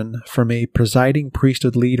permission from a presiding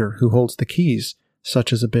priesthood leader who holds the keys,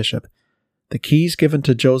 such as a bishop. The keys given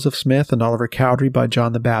to Joseph Smith and Oliver Cowdery by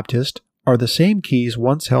John the Baptist are the same keys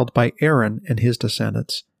once held by Aaron and his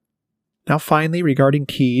descendants. Now finally, regarding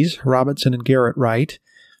keys, Robinson and Garrett write,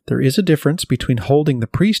 there is a difference between holding the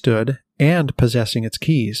priesthood and possessing its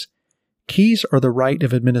keys. Keys are the right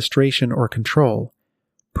of administration or control.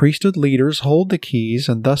 Priesthood leaders hold the keys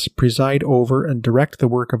and thus preside over and direct the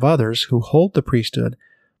work of others who hold the priesthood,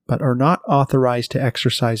 but are not authorized to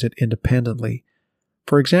exercise it independently.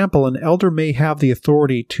 For example, an elder may have the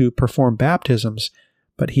authority to perform baptisms,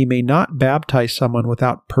 but he may not baptize someone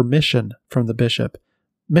without permission from the bishop,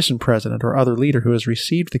 mission president, or other leader who has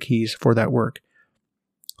received the keys for that work.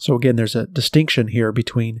 So again, there's a distinction here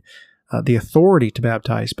between the authority to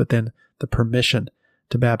baptize, but then the permission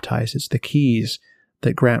to baptize. It's the keys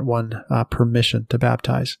that grant one permission to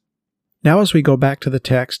baptize. Now, as we go back to the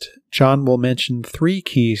text, John will mention 3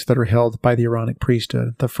 keys that are held by the Aaronic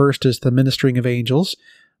priesthood. The first is the ministering of angels,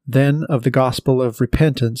 then of the gospel of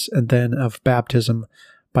repentance, and then of baptism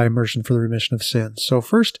by immersion for the remission of sins. So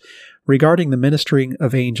first, regarding the ministering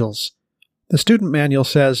of angels, the student manual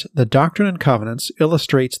says, the Doctrine and Covenants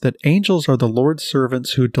illustrates that angels are the Lord's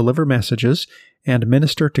servants who deliver messages and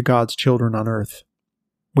minister to God's children on earth.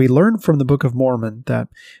 We learn from the Book of Mormon that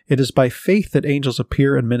it is by faith that angels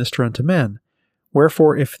appear and minister unto men.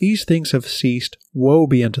 Wherefore, if these things have ceased, woe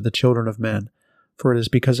be unto the children of men, for it is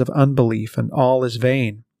because of unbelief, and all is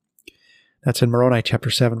vain. That's in Moroni chapter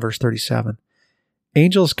 7, verse 37.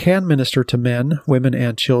 Angels can minister to men, women,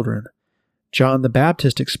 and children. John the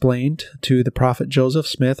Baptist explained to the prophet Joseph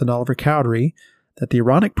Smith and Oliver Cowdery that the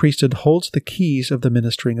Aaronic priesthood holds the keys of the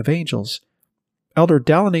ministering of angels. Elder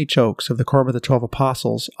Dallin H. Oaks of the Quorum of the 12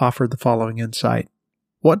 Apostles offered the following insight.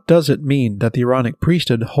 What does it mean that the Aaronic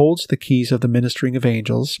priesthood holds the keys of the ministering of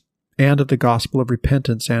angels, and of the gospel of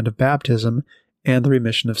repentance and of baptism, and the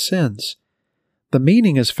remission of sins? The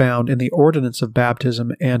meaning is found in the ordinance of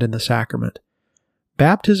baptism and in the sacrament.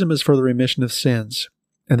 Baptism is for the remission of sins,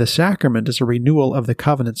 and the sacrament is a renewal of the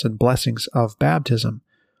covenants and blessings of baptism.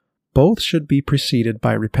 Both should be preceded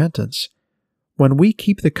by repentance. When we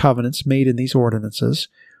keep the covenants made in these ordinances,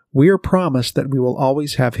 we are promised that we will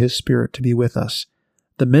always have His Spirit to be with us.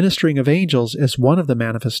 The ministering of angels is one of the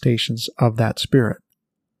manifestations of that Spirit.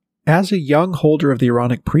 As a young holder of the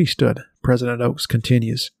Aaronic priesthood, President Oaks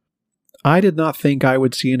continues, I did not think I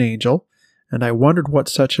would see an angel, and I wondered what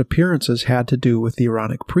such appearances had to do with the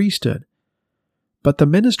Aaronic priesthood. But the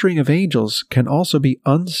ministering of angels can also be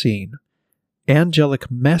unseen. Angelic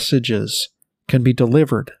messages can be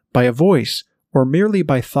delivered by a voice or merely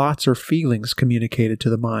by thoughts or feelings communicated to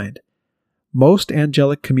the mind. Most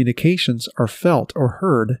angelic communications are felt or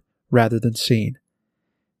heard rather than seen.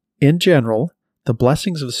 In general, the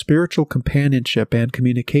blessings of spiritual companionship and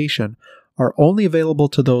communication are only available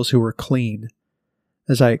to those who are clean.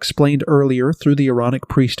 As I explained earlier, through the Aaronic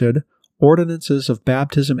priesthood, ordinances of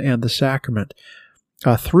baptism and the sacrament,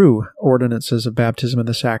 through ordinances of baptism and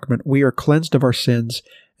the sacrament, we are cleansed of our sins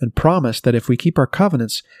and promised that if we keep our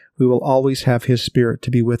covenants, we will always have His Spirit to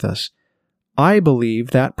be with us. I believe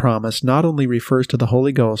that promise not only refers to the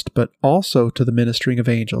Holy Ghost, but also to the ministering of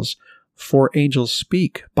angels, for angels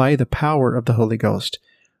speak by the power of the Holy Ghost,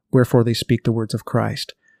 wherefore they speak the words of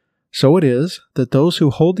Christ. So it is that those who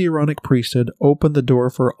hold the Aaronic priesthood open the door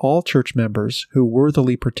for all church members who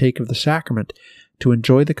worthily partake of the sacrament to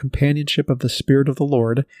enjoy the companionship of the Spirit of the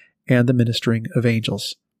Lord and the ministering of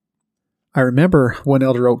angels. I remember when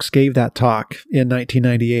Elder Oaks gave that talk in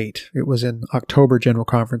 1998. It was in October General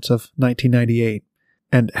Conference of 1998,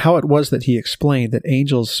 and how it was that he explained that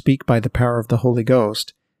angels speak by the power of the Holy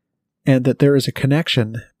Ghost, and that there is a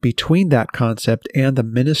connection between that concept and the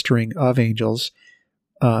ministering of angels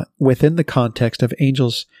within the context of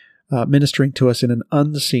angels ministering to us in an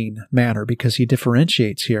unseen manner, because he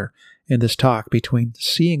differentiates here in this talk between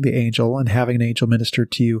seeing the angel and having an angel minister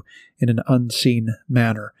to you in an unseen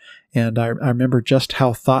manner. And I remember just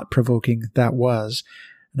how thought-provoking that was.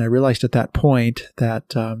 And I realized at that point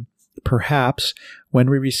that perhaps when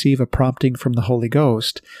we receive a prompting from the Holy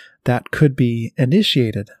Ghost, that could be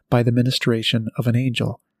initiated by the ministration of an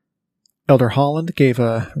angel. Elder Holland gave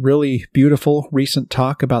a really beautiful recent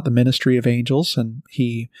talk about the ministry of angels, and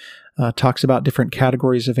he talks about different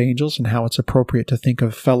categories of angels and how it's appropriate to think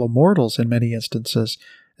of fellow mortals in many instances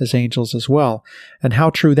as angels as well, and how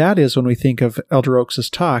true that is when we think of Elder Oaks'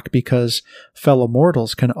 talk, because fellow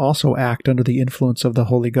mortals can also act under the influence of the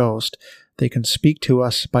Holy Ghost. They can speak to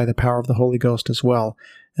us by the power of the Holy Ghost as well,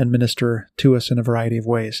 and minister to us in a variety of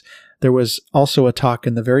ways. There was also a talk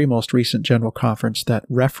in the very most recent General Conference that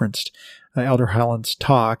referenced Elder Holland's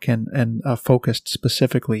talk and focused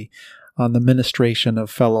specifically on the ministration of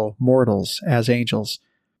fellow mortals as angels.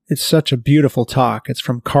 It's such a beautiful talk. It's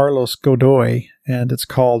from Carlos Godoy, and it's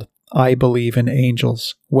called I Believe in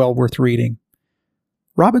Angels. Well worth reading.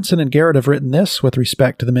 Robinson and Garrett have written this with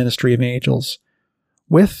respect to the ministry of angels.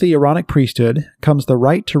 With the Aaronic priesthood comes the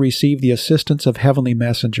right to receive the assistance of heavenly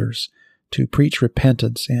messengers, to preach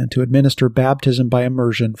repentance, and to administer baptism by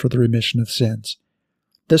immersion for the remission of sins.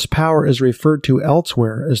 This power is referred to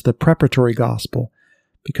elsewhere as the preparatory gospel,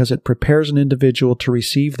 because it prepares an individual to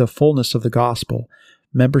receive the fullness of the gospel,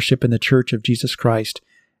 membership in the Church of Jesus Christ,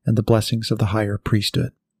 and the blessings of the higher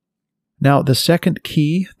priesthood. Now, the second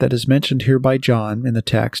key that is mentioned here by John in the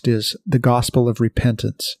text is the gospel of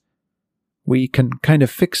repentance. We can kind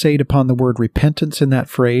of fixate upon the word repentance in that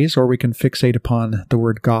phrase, or we can fixate upon the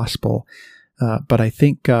word gospel. But I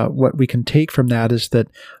think what we can take from that is that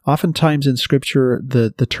oftentimes in Scripture,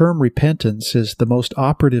 the term repentance is the most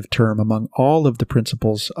operative term among all of the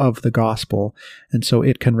principles of the gospel, and so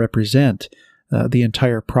it can represent the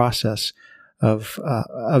entire process of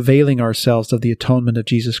availing ourselves of the atonement of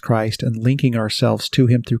Jesus Christ and linking ourselves to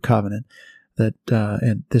Him through covenant.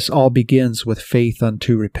 And this all begins with faith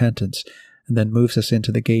unto repentance, and then moves us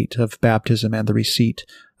into the gate of baptism and the receipt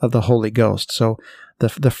of the Holy Ghost. So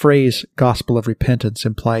the phrase gospel of repentance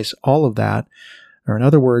implies all of that, or in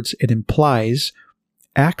other words, it implies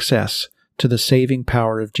access to the saving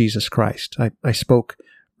power of Jesus Christ. I spoke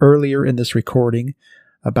earlier in this recording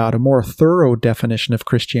about a more thorough definition of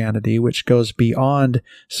Christianity, which goes beyond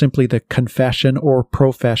simply the confession or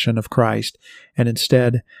profession of Christ, and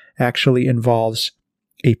instead actually involves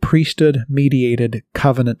a priesthood-mediated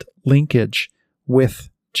covenant linkage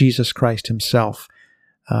with Jesus Christ Himself,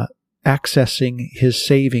 accessing His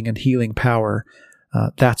saving and healing power.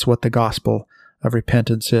 That's what the gospel of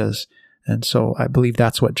repentance is. And so I believe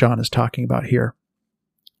that's what John is talking about here.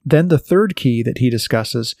 Then the third key that he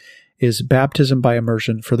discusses is baptism by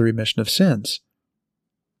immersion for the remission of sins.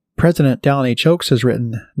 President Dallin H. Oaks has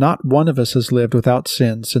written, "Not one of us has lived without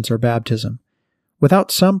sin since our baptism. Without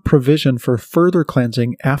some provision for further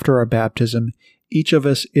cleansing after our baptism, each of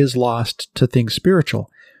us is lost to things spiritual.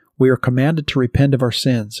 We are commanded to repent of our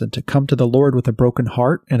sins and to come to the Lord with a broken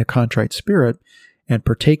heart and a contrite spirit, and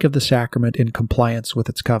partake of the sacrament in compliance with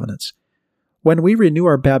its covenants. When we renew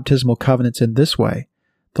our baptismal covenants in this way,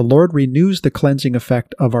 the Lord renews the cleansing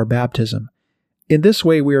effect of our baptism. In this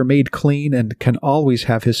way we are made clean and can always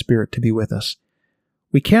have His Spirit to be with us.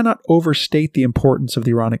 We cannot overstate the importance of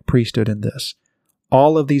the Aaronic priesthood in this.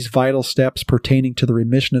 All of these vital steps pertaining to the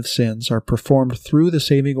remission of sins are performed through the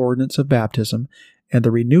saving ordinance of baptism and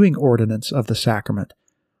the renewing ordinance of the sacrament.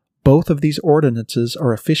 Both of these ordinances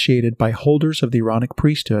are officiated by holders of the Aaronic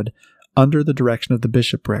priesthood under the direction of the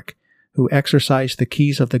bishopric, who exercise the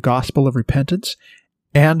keys of the gospel of repentance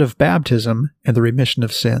and of baptism and the remission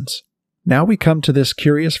of sins." Now we come to this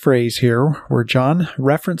curious phrase here where John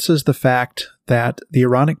references the fact that the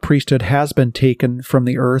Aaronic priesthood has been taken from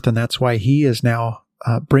the earth, and that's why he is now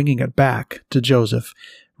bringing it back to Joseph,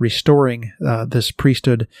 restoring this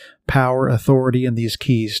priesthood power, authority, and these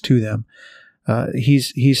keys to them.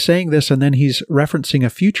 He's saying this, and then he's referencing a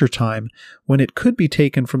future time when it could be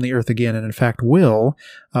taken from the earth again, and in fact will,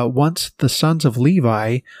 once the sons of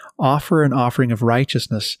Levi offer an offering of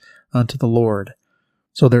righteousness unto the Lord.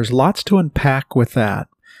 So there's lots to unpack with that.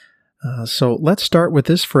 So let's start with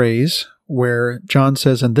this phrase where John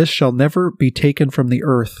says, "And this shall never be taken from the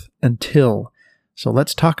earth until." So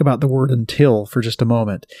let's talk about the word "until" for just a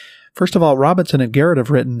moment. First of all, Robinson and Garrett have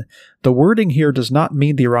written, the wording here does not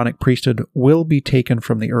mean the Aaronic priesthood will be taken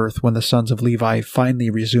from the earth when the sons of Levi finally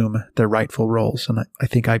resume their rightful roles. And I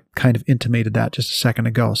think I kind of intimated that just a second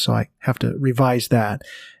ago, so I have to revise that.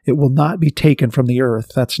 It will not be taken from the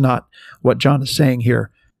earth. That's not what John is saying here.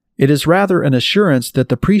 It is rather an assurance that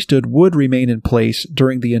the priesthood would remain in place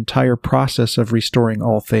during the entire process of restoring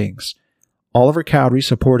all things. Oliver Cowdery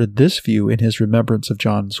supported this view in his remembrance of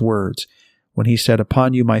John's words, when he said,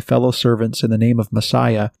 "Upon you, my fellow servants, in the name of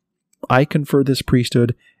Messiah, I confer this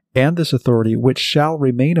priesthood and this authority which shall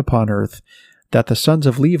remain upon earth, that the sons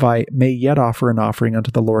of Levi may yet offer an offering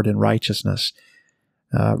unto the Lord in righteousness."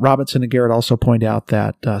 Robinson and Garrett also point out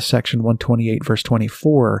that section 128, verse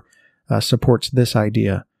 24, supports this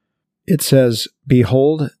idea. It says,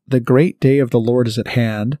 "Behold, the great day of the Lord is at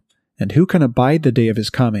hand, and who can abide the day of His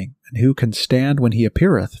coming? And who can stand when He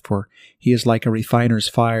appeareth? For He is like a refiner's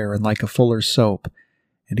fire, and like a fuller's soap.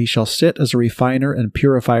 And He shall sit as a refiner and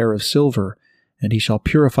purifier of silver, and He shall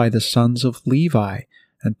purify the sons of Levi,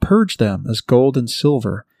 and purge them as gold and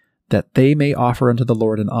silver, that they may offer unto the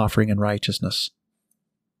Lord an offering in righteousness."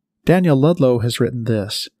 Daniel Ludlow has written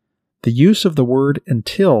this, The use of the word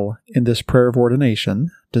until in this prayer of ordination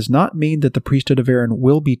does not mean that the priesthood of Aaron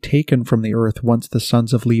will be taken from the earth once the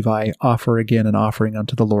sons of Levi offer again an offering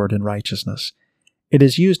unto the Lord in righteousness. It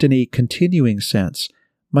is used in a continuing sense,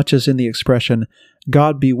 much as in the expression,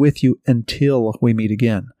 God be with you until we meet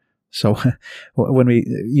again. So when we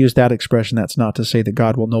use that expression, that's not to say that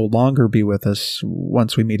God will no longer be with us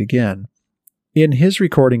once we meet again. In his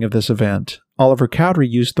recording of this event, Oliver Cowdery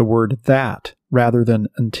used the word that rather than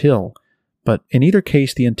until, but in either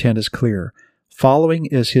case the intent is clear. Following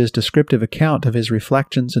is his descriptive account of his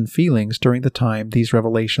reflections and feelings during the time these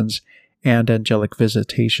revelations and angelic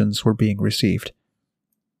visitations were being received.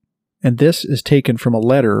 And this is taken from a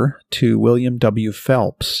letter to William W.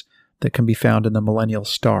 Phelps that can be found in the Millennial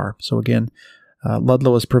Star. So again,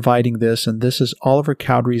 Ludlow is providing this, and this is Oliver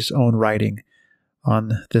Cowdery's own writing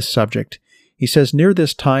on this subject. He says, near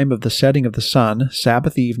this time of the setting of the sun,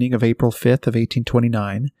 Sabbath evening of April 5th of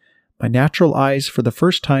 1829, my natural eyes for the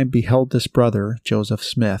first time beheld this brother, Joseph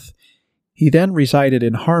Smith. He then resided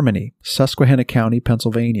in Harmony, Susquehanna County,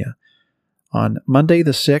 Pennsylvania. On Monday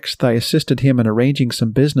the 6th, I assisted him in arranging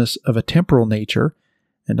some business of a temporal nature,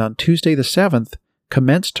 and on Tuesday the 7th,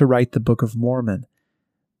 commenced to write the Book of Mormon.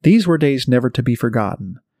 These were days never to be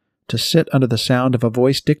forgotten. To sit under the sound of a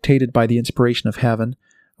voice dictated by the inspiration of heaven,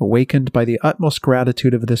 awakened by the utmost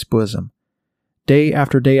gratitude of this bosom. Day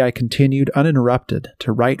after day I continued uninterrupted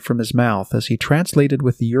to write from his mouth as he translated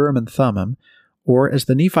with the Urim and Thummim, or as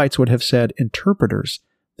the Nephites would have said, interpreters,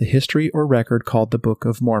 the history or record called the Book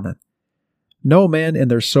of Mormon. No men in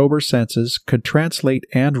their sober senses could translate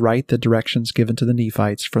and write the directions given to the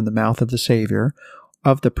Nephites from the mouth of the Savior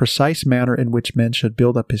of the precise manner in which men should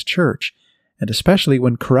build up his church, and especially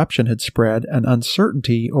when corruption had spread and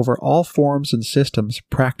uncertainty over all forms and systems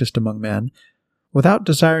practiced among men, without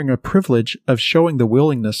desiring a privilege of showing the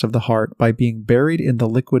willingness of the heart by being buried in the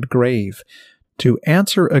liquid grave, to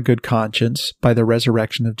answer a good conscience by the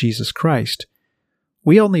resurrection of Jesus Christ.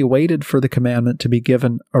 We only waited for the commandment to be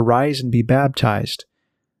given, arise and be baptized.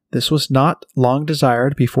 This was not long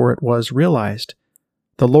desired before it was realized.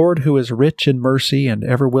 The Lord, who is rich in mercy and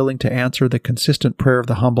ever willing to answer the consistent prayer of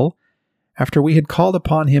the humble, after we had called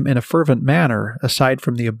upon him in a fervent manner, aside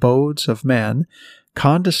from the abodes of men,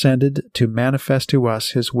 condescended to manifest to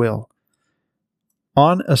us his will.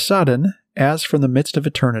 On a sudden, as from the midst of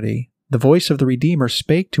eternity, the voice of the Redeemer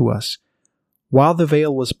spake to us, while the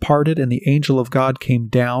veil was parted and the angel of God came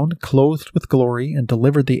down, clothed with glory, and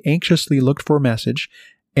delivered the anxiously looked-for message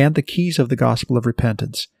and the keys of the gospel of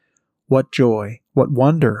repentance. What joy, what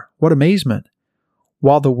wonder, what amazement!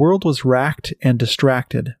 While the world was racked and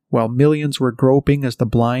distracted, while millions were groping as the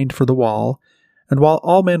blind for the wall, and while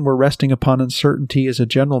all men were resting upon uncertainty as a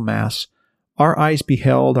general mass, our eyes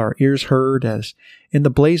beheld, our ears heard, as in the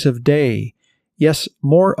blaze of day, yes,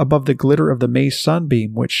 more above the glitter of the May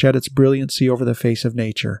sunbeam which shed its brilliancy over the face of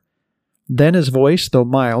nature. Then his voice, though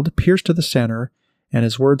mild, pierced to the center, and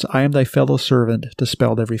his words, I am thy fellow servant,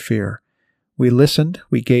 dispelled every fear. We listened,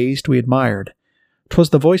 we gazed, we admired. 'Twas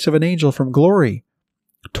the voice of an angel from glory.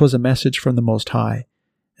 'Twas a message from the Most High.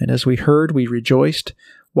 And as we heard, we rejoiced,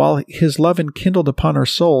 while his love enkindled upon our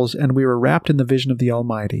souls, and we were wrapped in the vision of the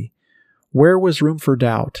Almighty. Where was room for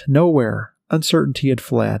doubt? Nowhere. Uncertainty had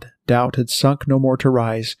fled. Doubt had sunk no more to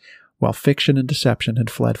rise, while fiction and deception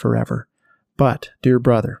had fled forever. But, dear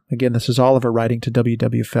brother, again, this is Oliver writing to W.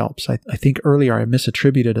 W. Phelps. I think earlier I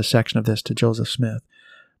misattributed a section of this to Joseph Smith,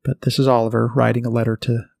 but this is Oliver writing a letter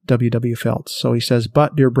to W. W. Phelps. So he says,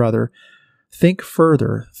 but, dear brother, think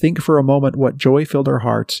further. Think for a moment what joy filled our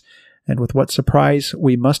hearts, and with what surprise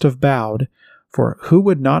we must have bowed, for who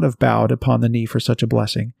would not have bowed upon the knee for such a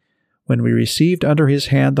blessing, when we received under his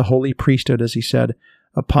hand the holy priesthood, as he said,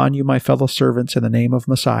 Upon you, my fellow servants, in the name of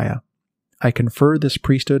Messiah, I confer this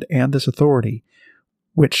priesthood and this authority,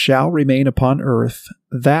 which shall remain upon earth,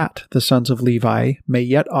 that the sons of Levi may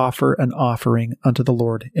yet offer an offering unto the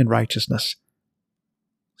Lord in righteousness.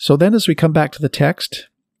 So then as we come back to the text,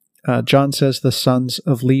 John says the sons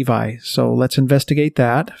of Levi. So let's investigate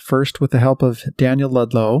that, first with the help of Daniel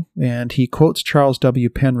Ludlow, and he quotes Charles W.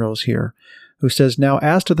 Penrose here, who says, Now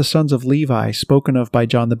as to the sons of Levi, spoken of by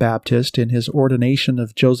John the Baptist in his ordination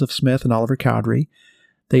of Joseph Smith and Oliver Cowdery,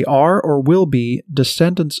 they are or will be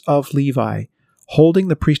descendants of Levi, holding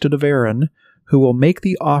the priesthood of Aaron, who will make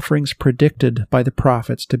the offerings predicted by the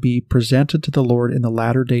prophets to be presented to the Lord in the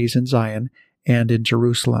latter days in Zion and in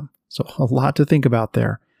Jerusalem. So a lot to think about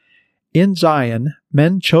there. In Zion,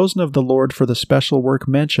 men chosen of the Lord for the special work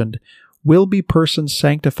mentioned will be persons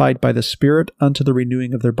sanctified by the Spirit unto the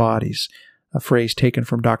renewing of their bodies, a phrase taken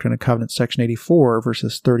from Doctrine and Covenants, section 84,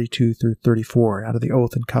 verses 32 through 34, out of the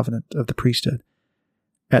Oath and Covenant of the Priesthood.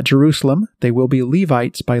 At Jerusalem, they will be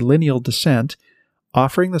Levites by lineal descent,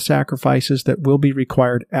 offering the sacrifices that will be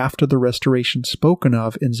required after the restoration spoken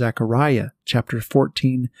of in Zechariah, chapter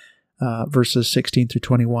 14, verses 16 through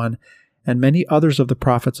 21, and many others of the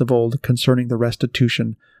prophets of old concerning the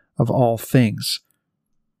restitution of all things.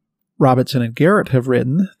 Robinson and Garrett have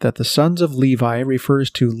written that the sons of Levi refers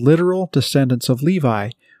to literal descendants of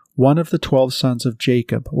Levi, one of the 12 sons of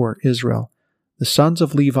Jacob, or Israel. The sons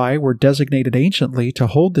of Levi were designated anciently to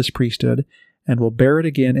hold this priesthood and will bear it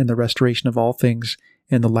again in the restoration of all things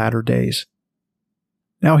in the latter days.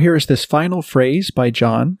 Now here is this final phrase by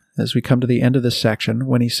John as we come to the end of this section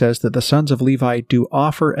when he says that the sons of Levi do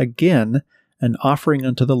offer again an offering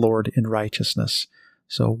unto the Lord in righteousness.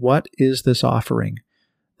 So what is this offering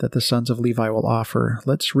that the sons of Levi will offer?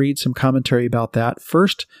 Let's read some commentary about that.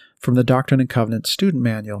 First, from the Doctrine and Covenants Student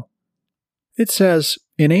Manual. It says,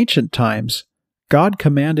 in ancient times, God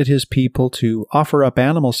commanded his people to offer up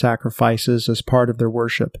animal sacrifices as part of their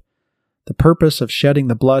worship. The purpose of shedding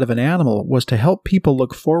the blood of an animal was to help people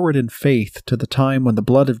look forward in faith to the time when the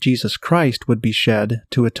blood of Jesus Christ would be shed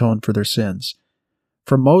to atone for their sins.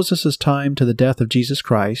 From Moses' time to the death of Jesus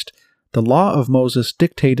Christ, the law of Moses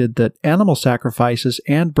dictated that animal sacrifices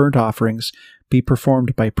and burnt offerings be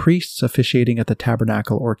performed by priests officiating at the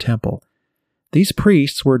tabernacle or temple. These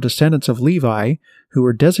priests were descendants of Levi, who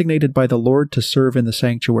were designated by the Lord to serve in the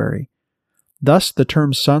sanctuary. Thus, the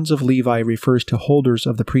term sons of Levi refers to holders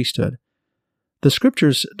of the priesthood. The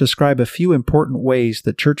Scriptures describe a few important ways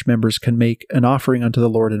that church members can make an offering unto the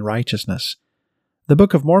Lord in righteousness. The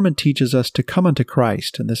Book of Mormon teaches us to come unto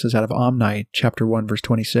Christ, and this is out of Omni, chapter 1, verse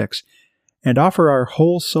 26, and offer our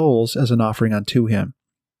whole souls as an offering unto him.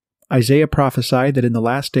 Isaiah prophesied that in the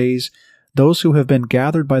last days those who have been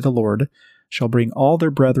gathered by the Lord shall bring all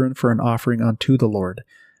their brethren for an offering unto the Lord.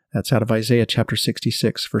 That's out of Isaiah chapter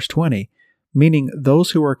 66, verse 20, meaning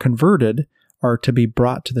those who are converted are to be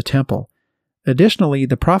brought to the temple. Additionally,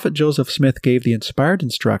 the prophet Joseph Smith gave the inspired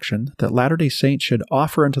instruction that Latter-day Saints should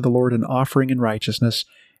offer unto the Lord an offering in righteousness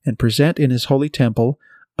and present in his holy temple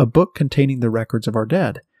a book containing the records of our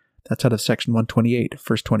dead. That's out of section 128,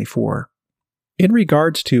 verse 24. In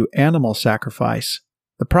regards to animal sacrifice,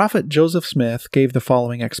 the prophet Joseph Smith gave the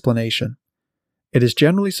following explanation. It is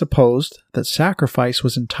generally supposed that sacrifice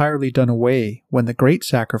was entirely done away when the great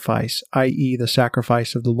sacrifice, i.e. the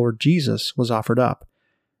sacrifice of the Lord Jesus, was offered up,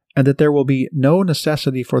 and that there will be no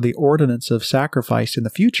necessity for the ordinance of sacrifice in the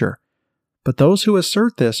future. But those who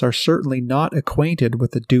assert this are certainly not acquainted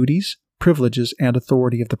with the duties, privileges, and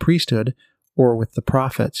authority of the priesthood, or with the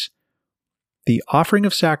prophets. The offering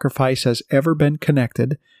of sacrifice has ever been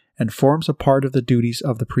connected and forms a part of the duties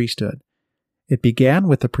of the priesthood. It began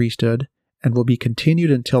with the priesthood and will be continued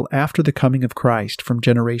until after the coming of Christ from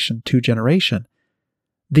generation to generation.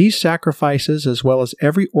 These sacrifices, as well as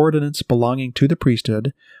every ordinance belonging to the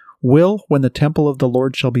priesthood, will, when the temple of the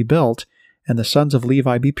Lord shall be built, and the sons of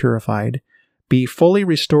Levi be purified, be fully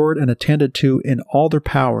restored and attended to in all their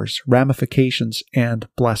powers, ramifications, and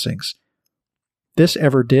blessings. This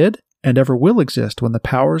ever did and ever will exist when the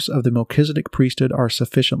powers of the Melchizedek priesthood are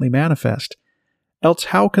sufficiently manifest. Else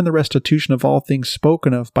how can the restitution of all things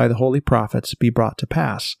spoken of by the holy prophets be brought to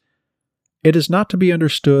pass? It is not to be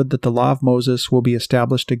understood that the law of Moses will be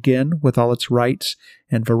established again with all its rites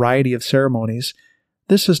and variety of ceremonies.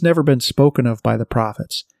 This has never been spoken of by the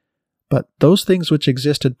prophets. But those things which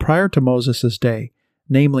existed prior to Moses' day,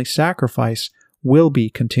 namely sacrifice, will be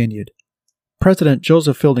continued. President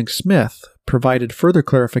Joseph Fielding Smith provided further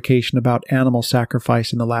clarification about animal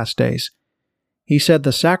sacrifice in the last days. He said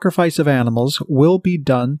the sacrifice of animals will be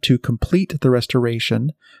done to complete the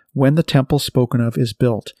restoration when the temple spoken of is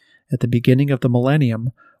built, at the beginning of the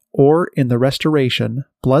millennium, or in the restoration,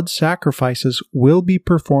 blood sacrifices will be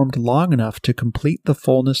performed long enough to complete the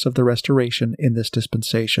fullness of the restoration in this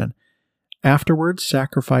dispensation. Afterwards,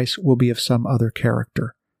 sacrifice will be of some other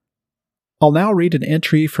character. I'll now read an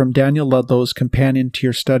entry from Daniel Ludlow's Companion to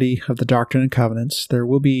Your Study of the Doctrine and Covenants. There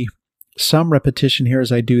will be some repetition here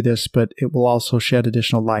as I do this, but it will also shed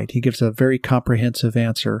additional light. He gives a very comprehensive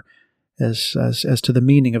answer as to the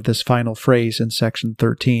meaning of this final phrase in section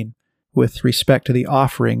 13, with respect to the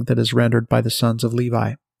offering that is rendered by the sons of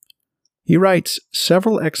Levi. He writes,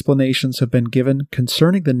 several explanations have been given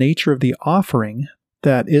concerning the nature of the offering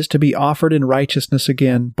that is to be offered in righteousness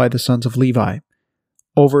again by the sons of Levi.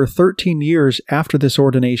 Over 13 years after this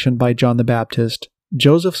ordination by John the Baptist,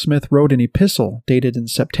 Joseph Smith wrote an epistle dated in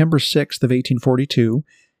September 6th of 1842,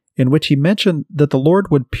 in which he mentioned that the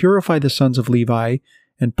Lord would purify the sons of Levi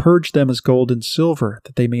and purge them as gold and silver,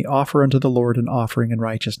 that they may offer unto the Lord an offering in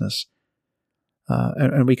righteousness.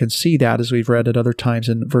 And we can see that as we've read at other times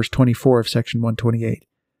in verse 24 of section 128.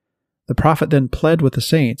 The prophet then pled with the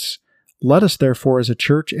saints, "Let us therefore as a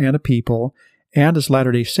church and a people, and as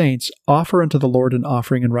Latter-day Saints, offer unto the Lord an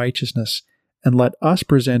offering in righteousness, and let us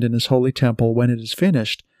present in his holy temple, when it is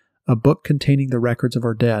finished, a book containing the records of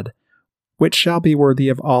our dead, which shall be worthy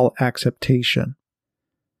of all acceptation."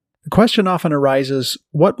 The question often arises,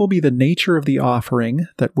 what will be the nature of the offering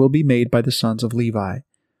that will be made by the sons of Levi?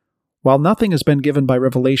 While nothing has been given by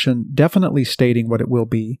revelation definitely stating what it will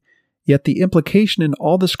be, yet the implication in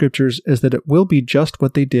all the scriptures is that it will be just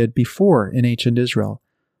what they did before in ancient Israel.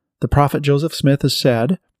 The prophet Joseph Smith has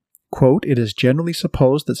said, quote, "It is generally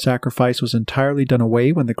supposed that sacrifice was entirely done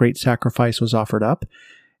away when the great sacrifice was offered up,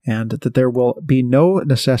 and that there will be no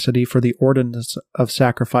necessity for the ordinance of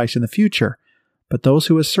sacrifice in the future. But those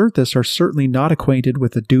who assert this are certainly not acquainted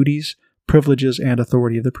with the duties, privileges, and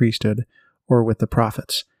authority of the priesthood, or with the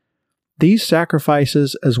prophets. These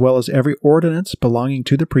sacrifices, as well as every ordinance belonging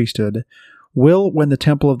to the priesthood, will, when the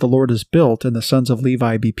temple of the Lord is built and the sons of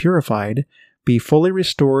Levi be purified, be fully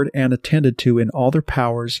restored and attended to in all their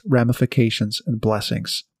powers, ramifications, and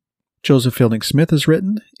blessings." Joseph Fielding Smith has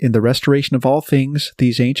written, "In the restoration of all things,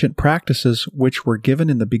 these ancient practices which were given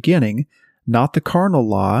in the beginning, not the carnal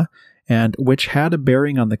law, and which had a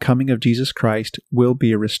bearing on the coming of Jesus Christ, will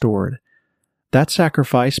be restored. That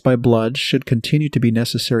sacrifice by blood should continue to be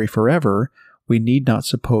necessary forever, we need not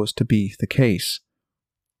suppose to be the case."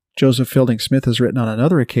 Joseph Fielding Smith has written on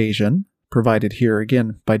another occasion, provided here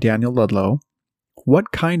again by Daniel Ludlow,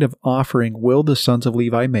 "What kind of offering will the sons of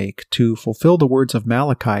Levi make to fulfill the words of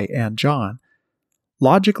Malachi and John?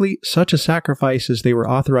 Logically, such a sacrifice as they were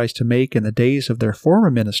authorized to make in the days of their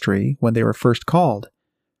former ministry when they were first called.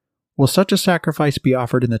 Will such a sacrifice be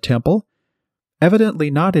offered in the temple? Evidently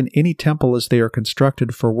not in any temple as they are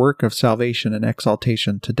constructed for work of salvation and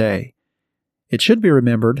exaltation today. It should be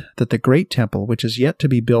remembered that the great temple which is yet to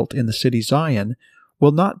be built in the city Zion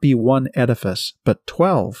will not be one edifice, but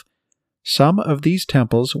 12. Some of these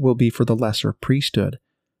temples will be for the lesser priesthood.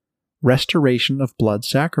 Restoration of blood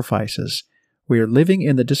sacrifices. We are living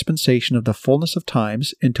in the dispensation of the fullness of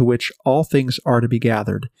times into which all things are to be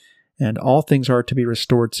gathered, and all things are to be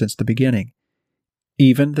restored since the beginning.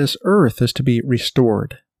 Even this earth is to be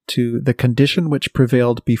restored to the condition which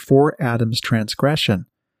prevailed before Adam's transgression.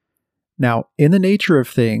 Now, in the nature of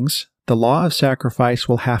things, the law of sacrifice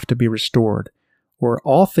will have to be restored, or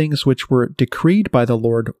all things which were decreed by the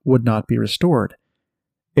Lord would not be restored.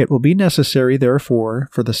 It will be necessary, therefore,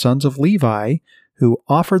 for the sons of Levi, who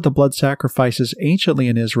offered the blood sacrifices anciently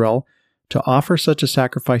in Israel, to offer such a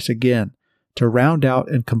sacrifice again, to round out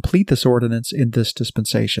and complete this ordinance in this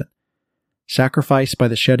dispensation. Sacrifice by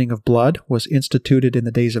the shedding of blood was instituted in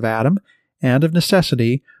the days of Adam, and of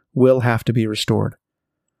necessity will have to be restored.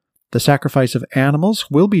 The sacrifice of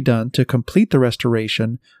animals will be done to complete the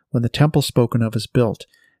restoration when the temple spoken of is built.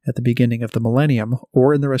 At the beginning of the millennium,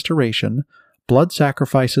 or in the restoration, blood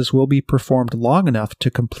sacrifices will be performed long enough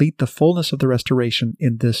to complete the fullness of the restoration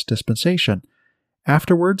in this dispensation.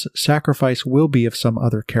 Afterwards, sacrifice will be of some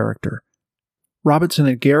other character. Robinson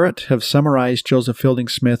and Garrett have summarized Joseph Fielding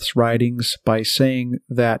Smith's writings by saying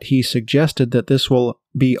that he suggested that this will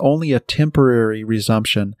be only a temporary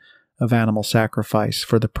resumption of animal sacrifice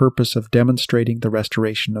for the purpose of demonstrating the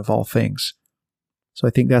restoration of all things. So I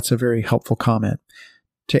think that's a very helpful comment.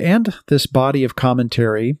 To end this body of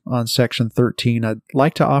commentary on section 13, I'd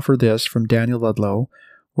like to offer this from Daniel Ludlow,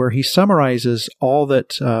 where he summarizes all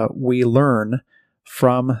that we learn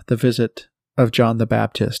from the visit of John the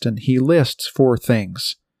Baptist, and he lists 4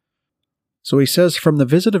 things. So he says, from the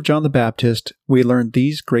visit of John the Baptist, we learn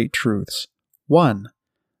these great truths. 1.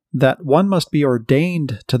 That one must be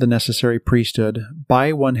ordained to the necessary priesthood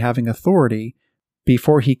by one having authority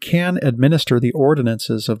before he can administer the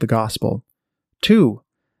ordinances of the gospel. 2.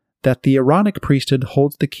 That the Aaronic priesthood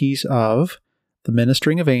holds the keys of the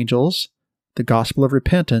ministering of angels, the gospel of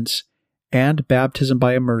repentance, and baptism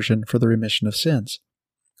by immersion for the remission of sins.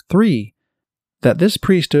 3. That this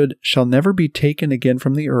priesthood shall never be taken again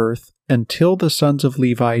from the earth until the sons of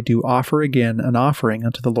Levi do offer again an offering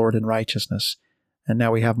unto the Lord in righteousness. And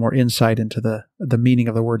now we have more insight into the meaning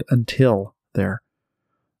of the word until there.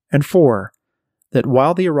 And 4. That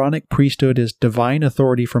while the Aaronic priesthood is divine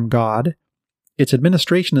authority from God, its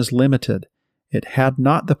administration is limited. It had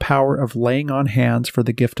not the power of laying on hands for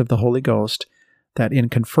the gift of the Holy Ghost, that in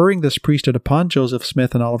conferring this priesthood upon Joseph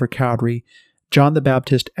Smith and Oliver Cowdery, John the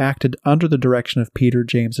Baptist acted under the direction of Peter,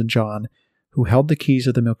 James, and John, who held the keys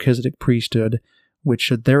of the Melchizedek priesthood, which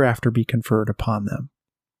should thereafter be conferred upon them.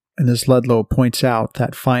 And as Ludlow points out,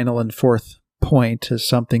 that final and 4th point is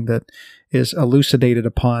something that is elucidated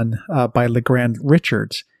upon by Legrand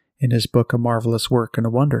Richards in his book A Marvelous Work and a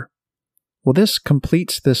Wonder. Well, this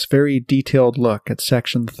completes this very detailed look at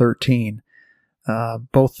Section 13,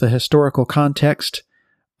 both the historical context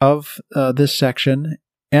of this section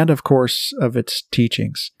and, of course, of its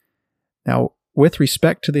teachings. Now, with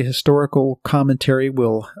respect to the historical commentary,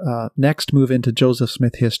 we'll next move into Joseph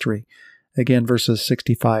Smith history, again, verses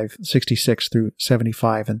 66 through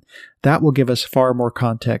 75, and that will give us far more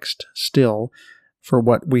context still for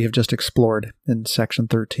what we have just explored in Section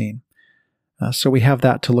 13. So we have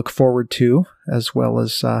that to look forward to, as well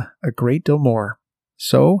as a great deal more.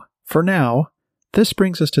 So, for now, this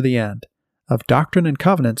brings us to the end of Doctrine and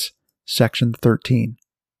Covenants, Section 13.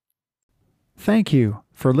 Thank you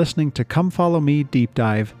for listening to Come Follow Me Deep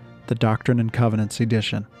Dive, the Doctrine and Covenants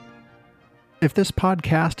edition. If this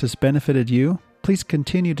podcast has benefited you, please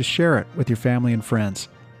continue to share it with your family and friends.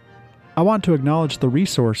 I want to acknowledge the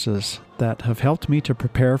resources that have helped me to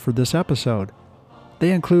prepare for this episode.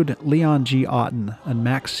 They include Leon G. Otten and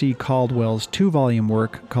Max C. Caldwell's 2-volume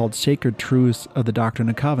work called Sacred Truths of the Doctrine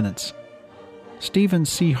and Covenants, Stephen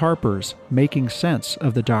C. Harper's Making Sense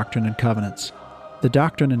of the Doctrine and Covenants, the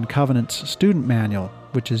Doctrine and Covenants Student Manual,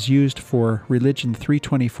 which is used for Religion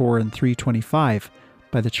 324 and 325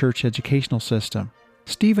 by the Church Educational System,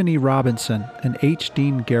 Stephen E. Robinson and H.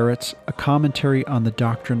 Dean Garrett's A Commentary on the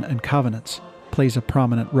Doctrine and Covenants plays a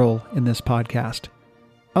prominent role in this podcast.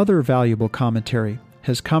 Other valuable commentary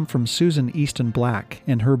has come from Susan Easton Black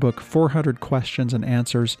in her book 400 Questions and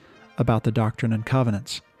Answers about the Doctrine and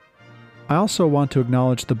Covenants. I also want to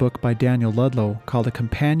acknowledge the book by Daniel Ludlow called A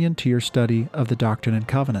Companion to Your Study of the Doctrine and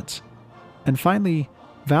Covenants. And finally,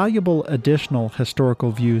 valuable additional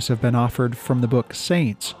historical views have been offered from the book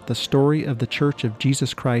Saints, The Story of the Church of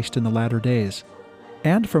Jesus Christ in the Latter Days,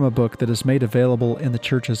 and from a book that is made available in the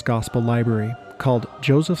Church's Gospel Library called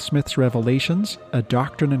Joseph Smith's Revelations, a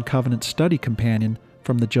Doctrine and Covenant Study Companion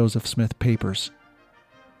from the Joseph Smith Papers.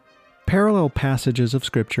 Parallel passages of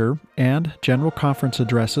Scripture and general conference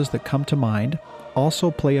addresses that come to mind also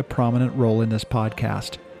play a prominent role in this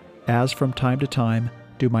podcast, as from time to time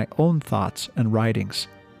do my own thoughts and writings.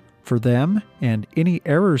 For them, and any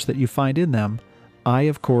errors that you find in them, I,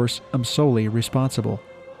 of course, am solely responsible.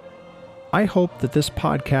 I hope that this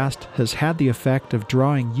podcast has had the effect of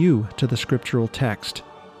drawing you to the scriptural text,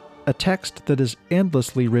 a text that is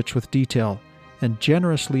endlessly rich with detail and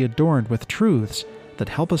generously adorned with truths that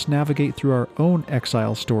help us navigate through our own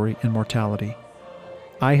exile story and mortality.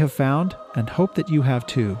 I have found, and hope that you have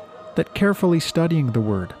too, that carefully studying the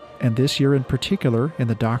Word, and this year in particular in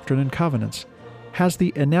the Doctrine and Covenants, has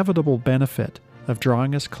the inevitable benefit of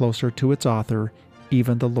drawing us closer to its author,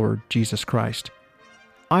 even the Lord Jesus Christ.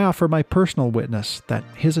 I offer my personal witness that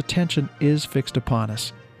His attention is fixed upon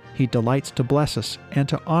us. He delights to bless us and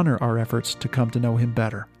to honor our efforts to come to know Him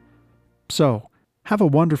better. So, have a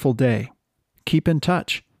wonderful day. Keep in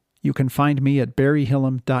touch. You can find me at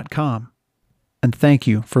barryhillam.com. And thank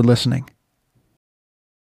you for listening.